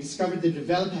development, we discovered the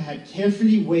developer had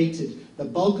carefully weighted the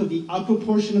bulk of the upper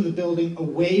portion of the building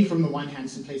away from the One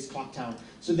Hanson Place clock tower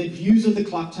so that views of the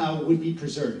clock tower would be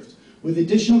preserved. With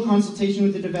additional consultation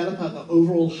with the developer, the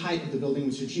overall height of the building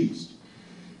was reduced.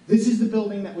 This is the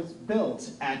building that was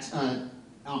built at, on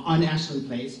Ashland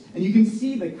Place, and you can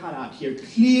see the cutout here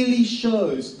clearly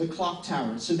shows the clock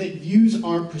tower so that views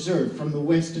are preserved from the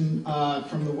western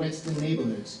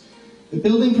neighborhoods. The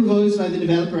building proposed by the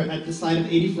developer at the site of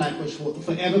 80 Flatbush will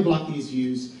forever block these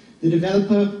views. The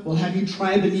developer will have you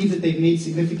try to believe that they've made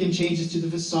significant changes to the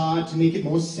facade to make it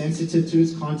more sensitive to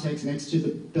its context next to the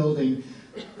building.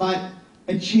 But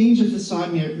a change of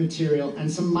facade material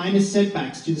and some minor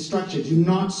setbacks to the structure do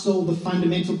not solve the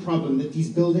fundamental problem that these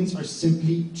buildings are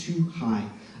simply too high.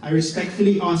 I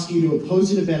respectfully ask you to oppose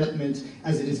the development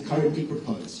as it is currently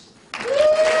proposed. I'm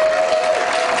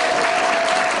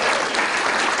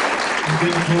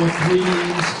going to call 3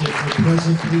 names. If the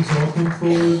present, please all come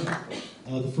forward.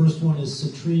 The first one is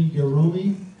Citrine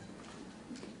Garomi,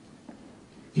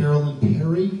 Carolyn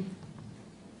Perry,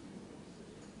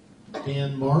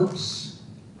 Dan Marks.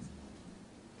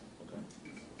 Okay.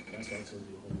 That's what I told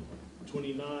you.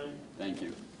 29. Thank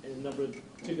you. And number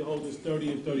ticket holders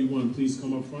 30 and 31, please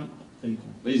come up front. Thank you.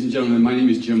 Ladies and gentlemen, my name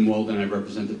is Jim Walden. I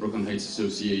represent the Brooklyn Heights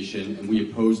Association, and we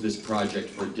oppose this project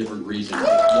for a different reason. One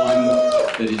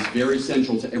that is very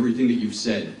central to everything that you've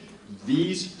said.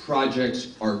 These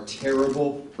projects are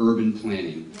terrible urban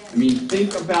planning. I mean,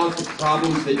 think about the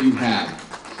problems that you have.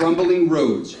 Crumbling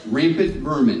roads, rampant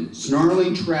vermin,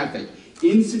 snarling traffic,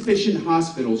 insufficient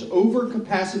hospitals,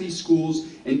 overcapacity schools,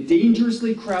 and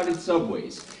dangerously crowded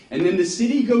subways. And then the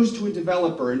city goes to a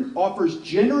developer and offers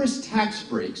generous tax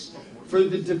breaks for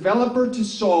the developer to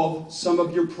solve some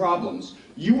of your problems.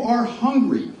 You are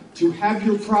hungry to have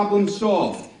your problems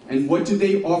solved. And what do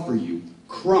they offer you?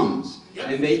 Crumbs.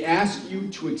 And they ask you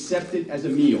to accept it as a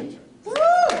meal.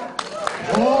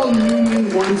 Paul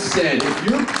Newman once said, if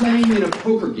you're playing in a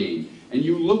poker game and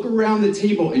you look around the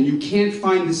table and you can't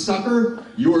find the sucker,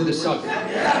 you're the sucker.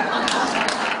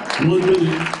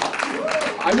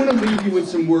 I want to leave you with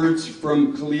some words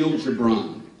from Khalil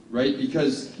Gibran, right?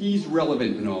 Because he's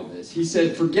relevant in all this. He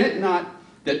said, forget not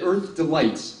that earth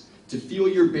delights to feel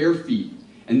your bare feet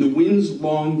and the winds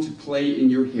long to play in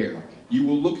your hair. You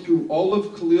will look through all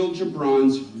of Khalil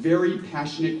Gibran's very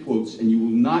passionate quotes and you will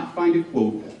not find a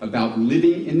quote about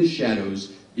living in the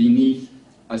shadows beneath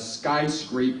a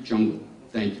skyscraper jungle.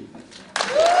 Thank you.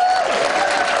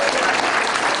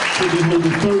 Ticket holder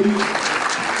 30,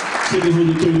 ticket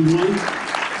holder 31.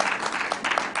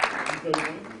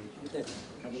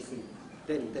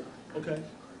 Okay.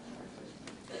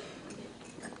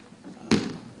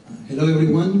 Hello,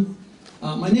 everyone.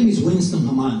 My name is Winston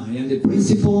Haman. I am the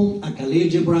principal at Khalil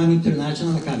Gibran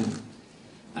International Academy.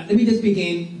 Let me just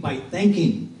begin by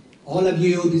thanking all of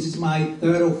you. This is my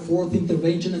third or fourth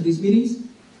intervention at these meetings,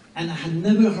 and I had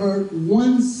never heard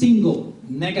one single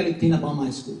negative thing about my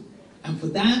school. And for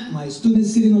that, my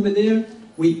students sitting over there,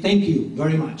 we thank you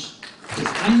very much. Because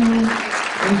I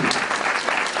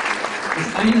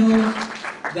know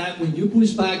that when you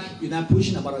push back, you're not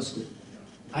pushing about our school.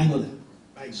 I know that,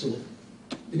 right? So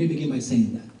let me begin by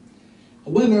saying that.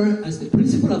 However, as the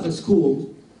principal of a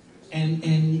school,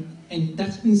 and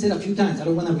that's been said a few times, I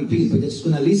don't want to repeat it, but I'm just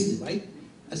going to list it, right?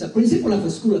 As a principal of a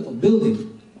school, of a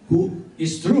building, who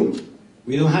is true,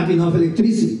 we don't have enough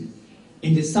electricity.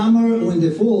 In the summer or in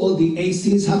the fall, the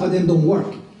ACs, half of them don't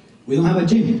work. We don't have a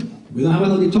gym. We don't have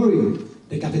an auditorium.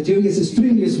 The cafeteria is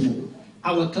extremely small.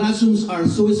 Our classrooms are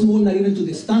so small, not even to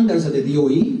the standards of the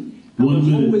DOE.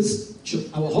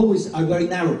 Our hallways are very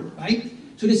narrow, right?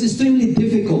 So it's extremely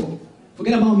difficult.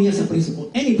 Forget about me as a principal.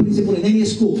 Any principal in any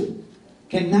school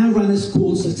can now run a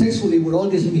school successfully with all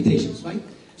these limitations, right?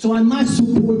 So I must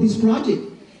support this project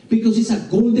because it's a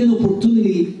golden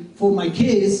opportunity for my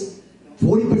kids,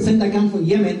 40% that come from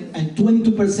Yemen and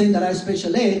 22% that are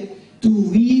special ed, to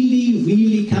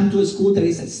really come to a school that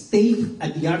is a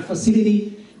state-of-the-art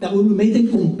facility that will make them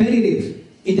competitive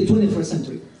in the 21st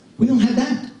century. We don't have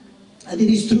that. And it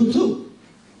is true too.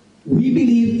 We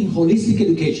believe in holistic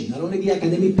education, not only the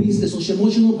academic piece, the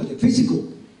social-emotional, but the physical.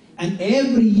 And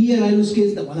every year I lose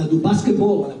kids that want to do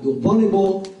basketball, want to do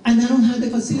volleyball, and I don't have the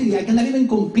facility. I cannot even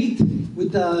compete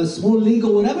with a small league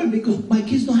or whatever because my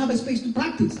kids don't have a space to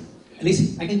practice. And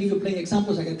listen, I can give you plain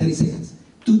examples, I got 30 seconds.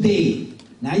 Today,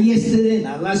 not yesterday,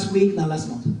 not last week, not last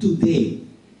month, today.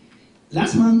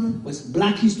 Last month was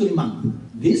Black History Month.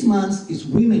 This month is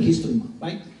Women History Month,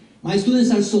 right? My students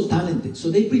are so talented,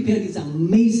 so they prepared this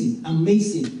amazing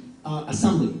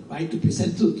assembly, right, to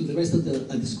present to the rest of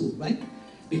the school, right?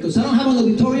 Because I don't have an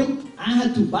auditorium, I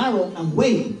had to borrow and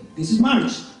wait. This is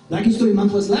March. Black History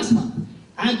Month was last month.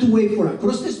 I had to wait for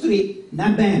across the street,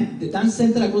 not BAM, the dance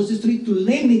center across the street, to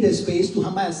lend me the space to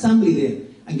have my assembly there.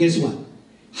 And guess what?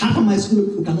 Half of my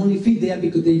school can only fit there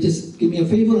because they just give me a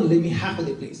favor and lend me half of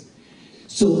the place.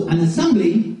 So an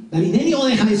assembly that in any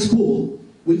other high school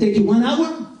will take you 1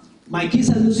 hour, my kids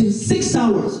are losing 6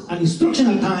 hours of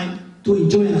instructional time to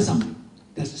enjoy an assembly.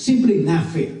 That's simply not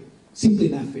fair. Simply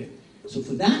not fair. So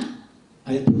for that,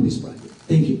 I approve this project.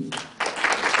 Thank you.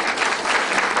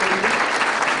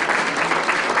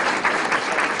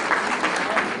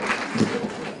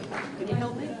 Can you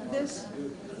help me with this?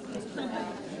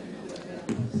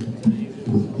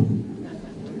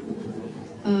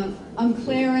 I'm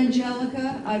Claire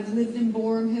Angelica. I've lived in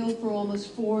Borum Hill for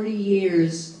almost 40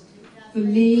 years. For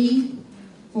me,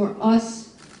 for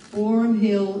us, Borum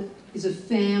Hill is a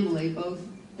family, both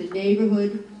the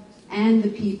neighborhood and the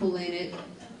people in it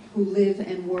who live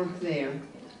and work there.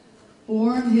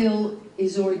 Borum Hill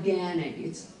is organic.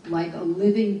 It's like a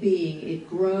living being. It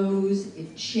grows,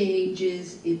 it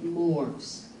changes, it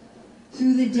morphs.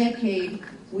 Through the decade,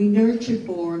 we nurtured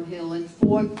Borum Hill and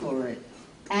fought for it,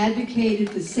 advocated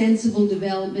for sensible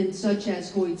development such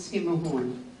as Hoyt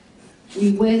Schermerhorn.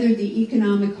 We weathered the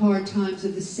economic hard times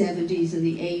of the 70s and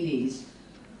the 80s.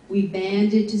 We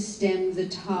banded to stem the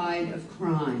tide of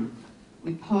crime.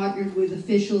 We partnered with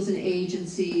officials and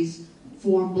agencies,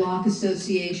 formed block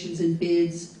associations and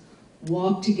bids,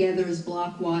 walked together as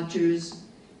block watchers,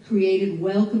 created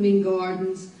welcoming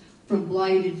gardens from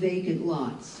blighted vacant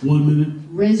lots. 1 minute.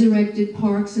 Resurrected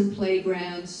parks and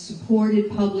playgrounds, supported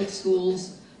public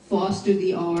schools, fostered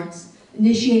the arts,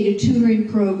 initiated tutoring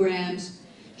programs,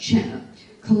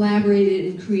 collaborated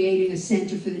in creating a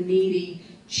center for the needy,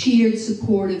 cheered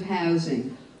supportive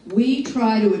housing. We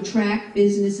try to attract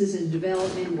businesses and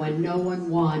development when no one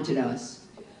wanted us.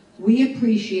 We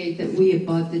appreciate that we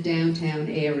abut the downtown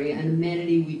area, an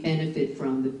amenity we benefit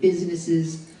from. The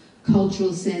businesses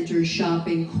cultural centers,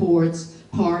 shopping, courts,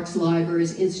 parks,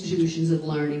 libraries, institutions of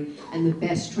learning, and the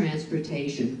best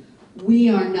transportation. We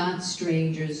are not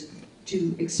strangers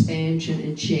to expansion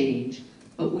and change,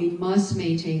 but we must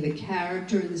maintain the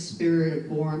character and the spirit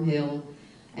of Boerum Hill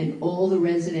and all the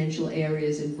residential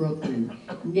areas in Brooklyn.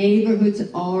 Neighborhoods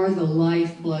are the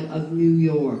lifeblood of New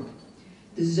York.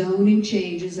 The zoning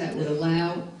changes that would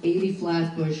allow 80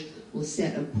 Flatbush will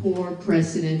set a poor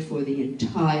precedent for the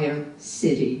entire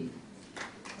city.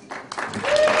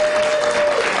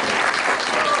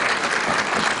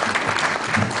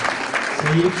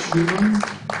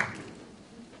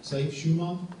 Saif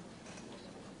Shuman.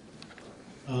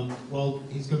 Well,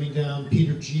 he's coming down.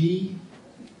 Peter G.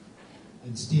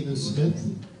 and Stephen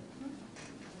Smith.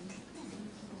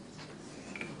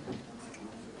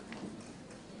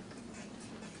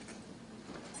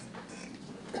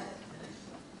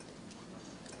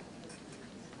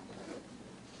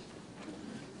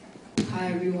 Hi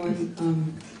everyone,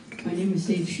 my name is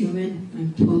Saif Shuman.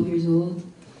 I'm 12 years old,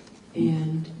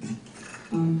 and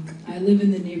I live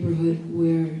in the neighborhood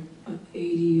where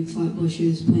 80 Flatbush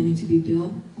is planning to be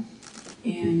built,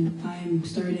 and I'm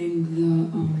starting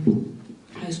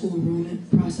the high school enrollment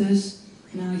process,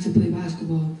 and I like to play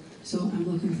basketball, so I'm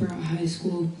looking for a high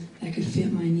school that could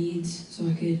fit my needs so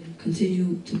I could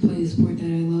continue to play the sport that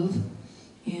I love,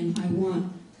 and I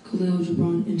want Khalil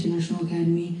Gibran International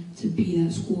Academy to be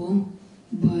that school,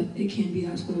 but it can't be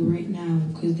that school right now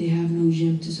because they have no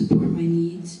gym to support my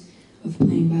needs of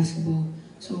playing basketball.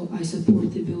 So I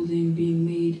support the building being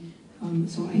made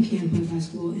so I can play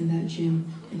basketball in that gym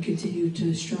and continue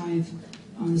to strive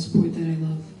on the sport that I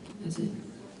love. That's it.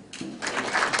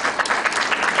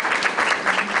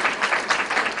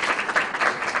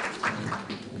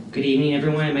 Good evening,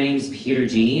 everyone. My name is Peter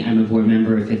G. I'm a board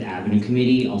member of Fifth Avenue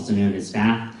Committee, also known as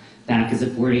FAC. FAC is a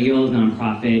 40-year-old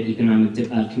nonprofit economic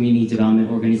community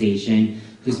development organization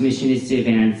whose mission is to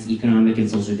advance economic and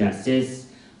social justice.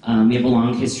 We have a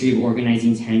long history of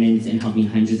organizing tenants and helping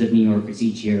hundreds of New Yorkers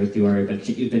each year through our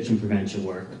eviction prevention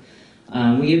work.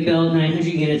 We have built 900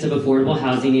 units of affordable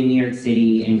housing in New York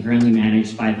City and currently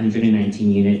manage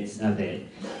 519 units of it,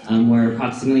 where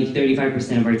approximately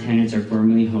 35% of our tenants are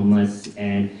formerly homeless,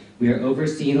 and we are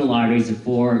overseeing the lotteries of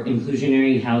 4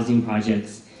 inclusionary housing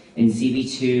projects in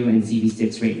CB2 and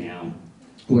CB6 right now,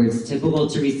 where it's typical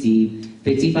to receive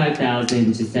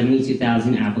 55,000 to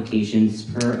 72,000 applications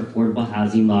per affordable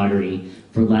housing lottery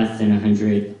for less than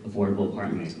 100 affordable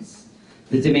apartments.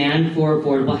 The demand for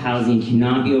affordable housing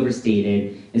cannot be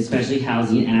overstated, especially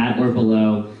housing at or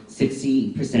below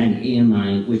 60%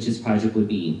 AMI, which this project would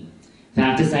be.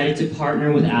 FAC decided to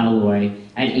partner with Alloy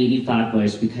at 80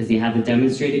 Flatbush because they have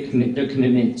demonstrated their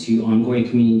commitment to ongoing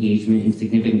community engagement and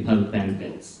significant public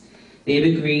benefits. They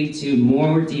have agreed to the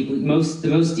most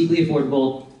deeply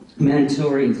affordable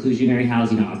mandatory inclusionary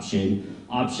housing option,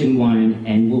 option 1,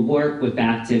 and will work with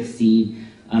FAC to exceed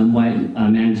what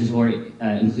mandatory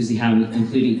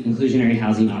inclusionary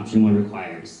housing option 1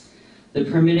 requires. The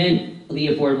permanently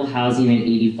affordable housing at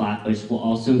 80 Flatbush will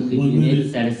also include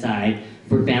units set aside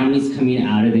for families coming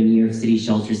out of the New York City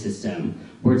shelter system,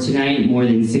 where tonight more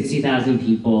than 60,000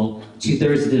 people,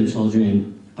 2/3 of them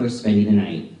children, are spending the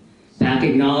night. FAC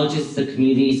acknowledges the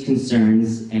community's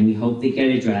concerns, and we hope they get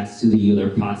addressed through the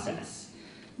ULURP process.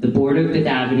 The Board of Fifth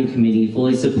Avenue Committee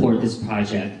fully support this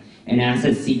project and asks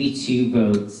that CB2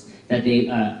 votes that they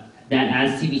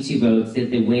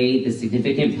weigh the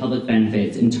significant public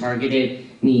benefits and targeted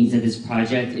needs that this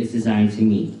project is designed to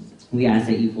meet. We ask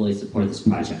that you fully support this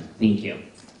project. Thank you.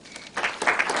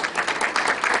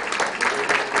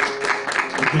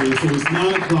 Okay, so it's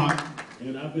 9 o'clock,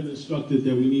 and I've been instructed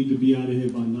that we need to be out of here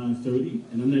by 9:30,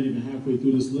 and I'm not even halfway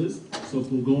through this list. So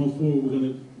from going forward, we're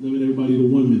going to limit everybody to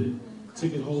 1 minute.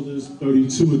 Ticket holders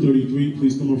 32 and 33,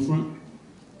 please come up front.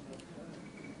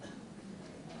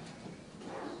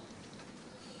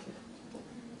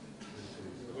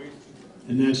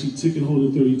 And actually, ticket holder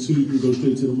 32, you can go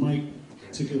straight to the mic.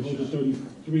 Ticket holder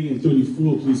 33 and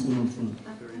 34, please come up front.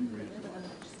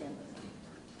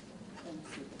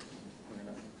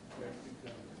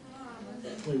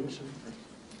 Wait, what's your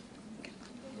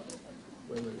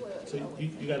wait. So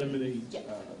you got a minute each.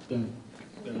 Done.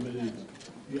 Got a minute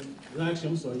each. Actually,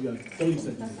 I'm sorry, you got 30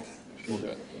 seconds.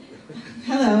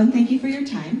 Hello, and thank you for your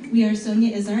time. We are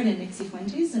Sonia Izzard and Nixie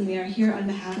Fuentes, and we are here on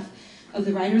behalf of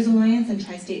the Riders Alliance and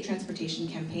Tri-State Transportation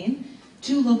Campaign,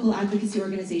 2 local advocacy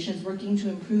organizations working to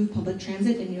improve public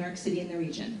transit in New York City and the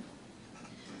region.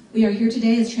 We are here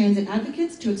today as transit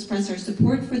advocates to express our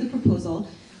support for the proposal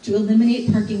to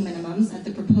eliminate parking minimums at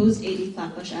the proposed 80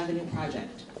 Flatbush Avenue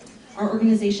project. Our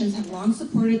organizations have long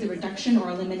supported the reduction or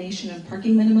elimination of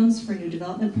parking minimums for new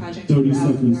development projects 30 throughout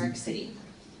seconds. New York City.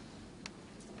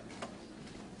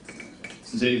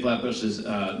 Since 80 Flatbush is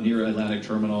near Atlantic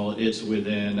Terminal, it's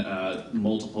within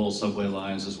multiple subway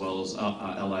lines as well as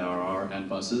LIRR and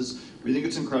buses. We think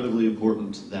it's incredibly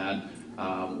important that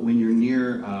when you're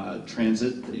near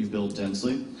transit that you build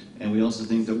densely. And we also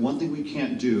think that one thing we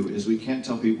can't do is we can't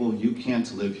tell people you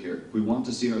can't live here. If we want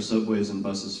to see our subways and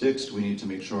buses fixed, we need to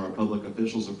make sure our public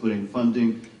officials are putting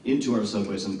funding into our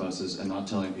subways and buses and not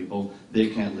telling people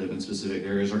they can't live in specific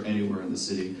areas or anywhere in the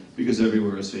city because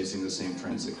everywhere is facing the same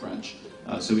transit crunch.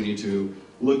 So we need to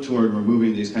look toward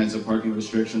removing these kinds of parking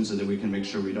restrictions so that we can make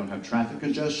sure we don't have traffic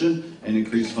congestion and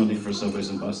increase funding for subways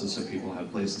and buses so people have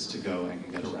places to go and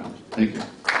can get around. Thank you.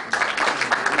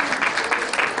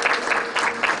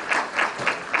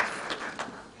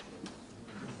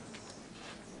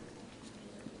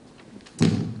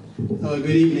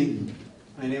 Good evening.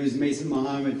 My name is Mason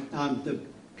Mohammed. I'm the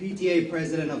PTA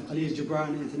president of Khalil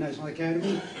Gibran International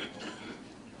Academy.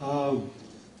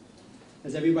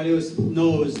 As everybody else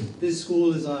knows, this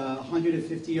school is a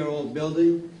 150-year-old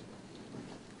building.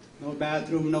 No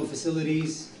bathroom, no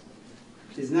facilities.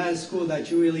 It's not a school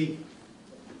that you really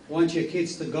want your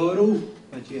kids to go to,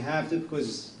 but you have to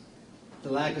because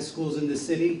the lack of schools in the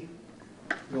city.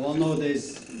 You all know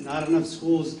there's not enough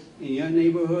schools in your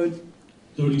neighborhood.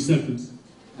 30 seconds.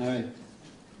 All right.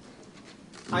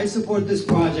 I support this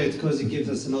project because it gives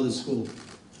us another school.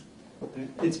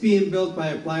 It's being built by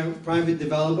a private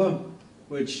developer,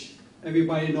 which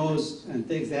everybody knows and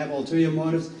thinks they have ulterior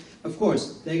motives. Of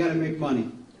course, they got to make money.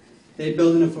 They're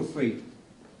building it for free.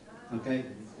 Okay?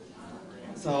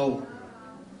 So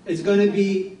it's going to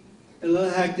be a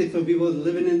little hectic for people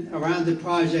living around the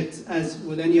project as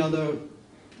with any other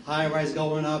high-rise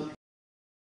going up.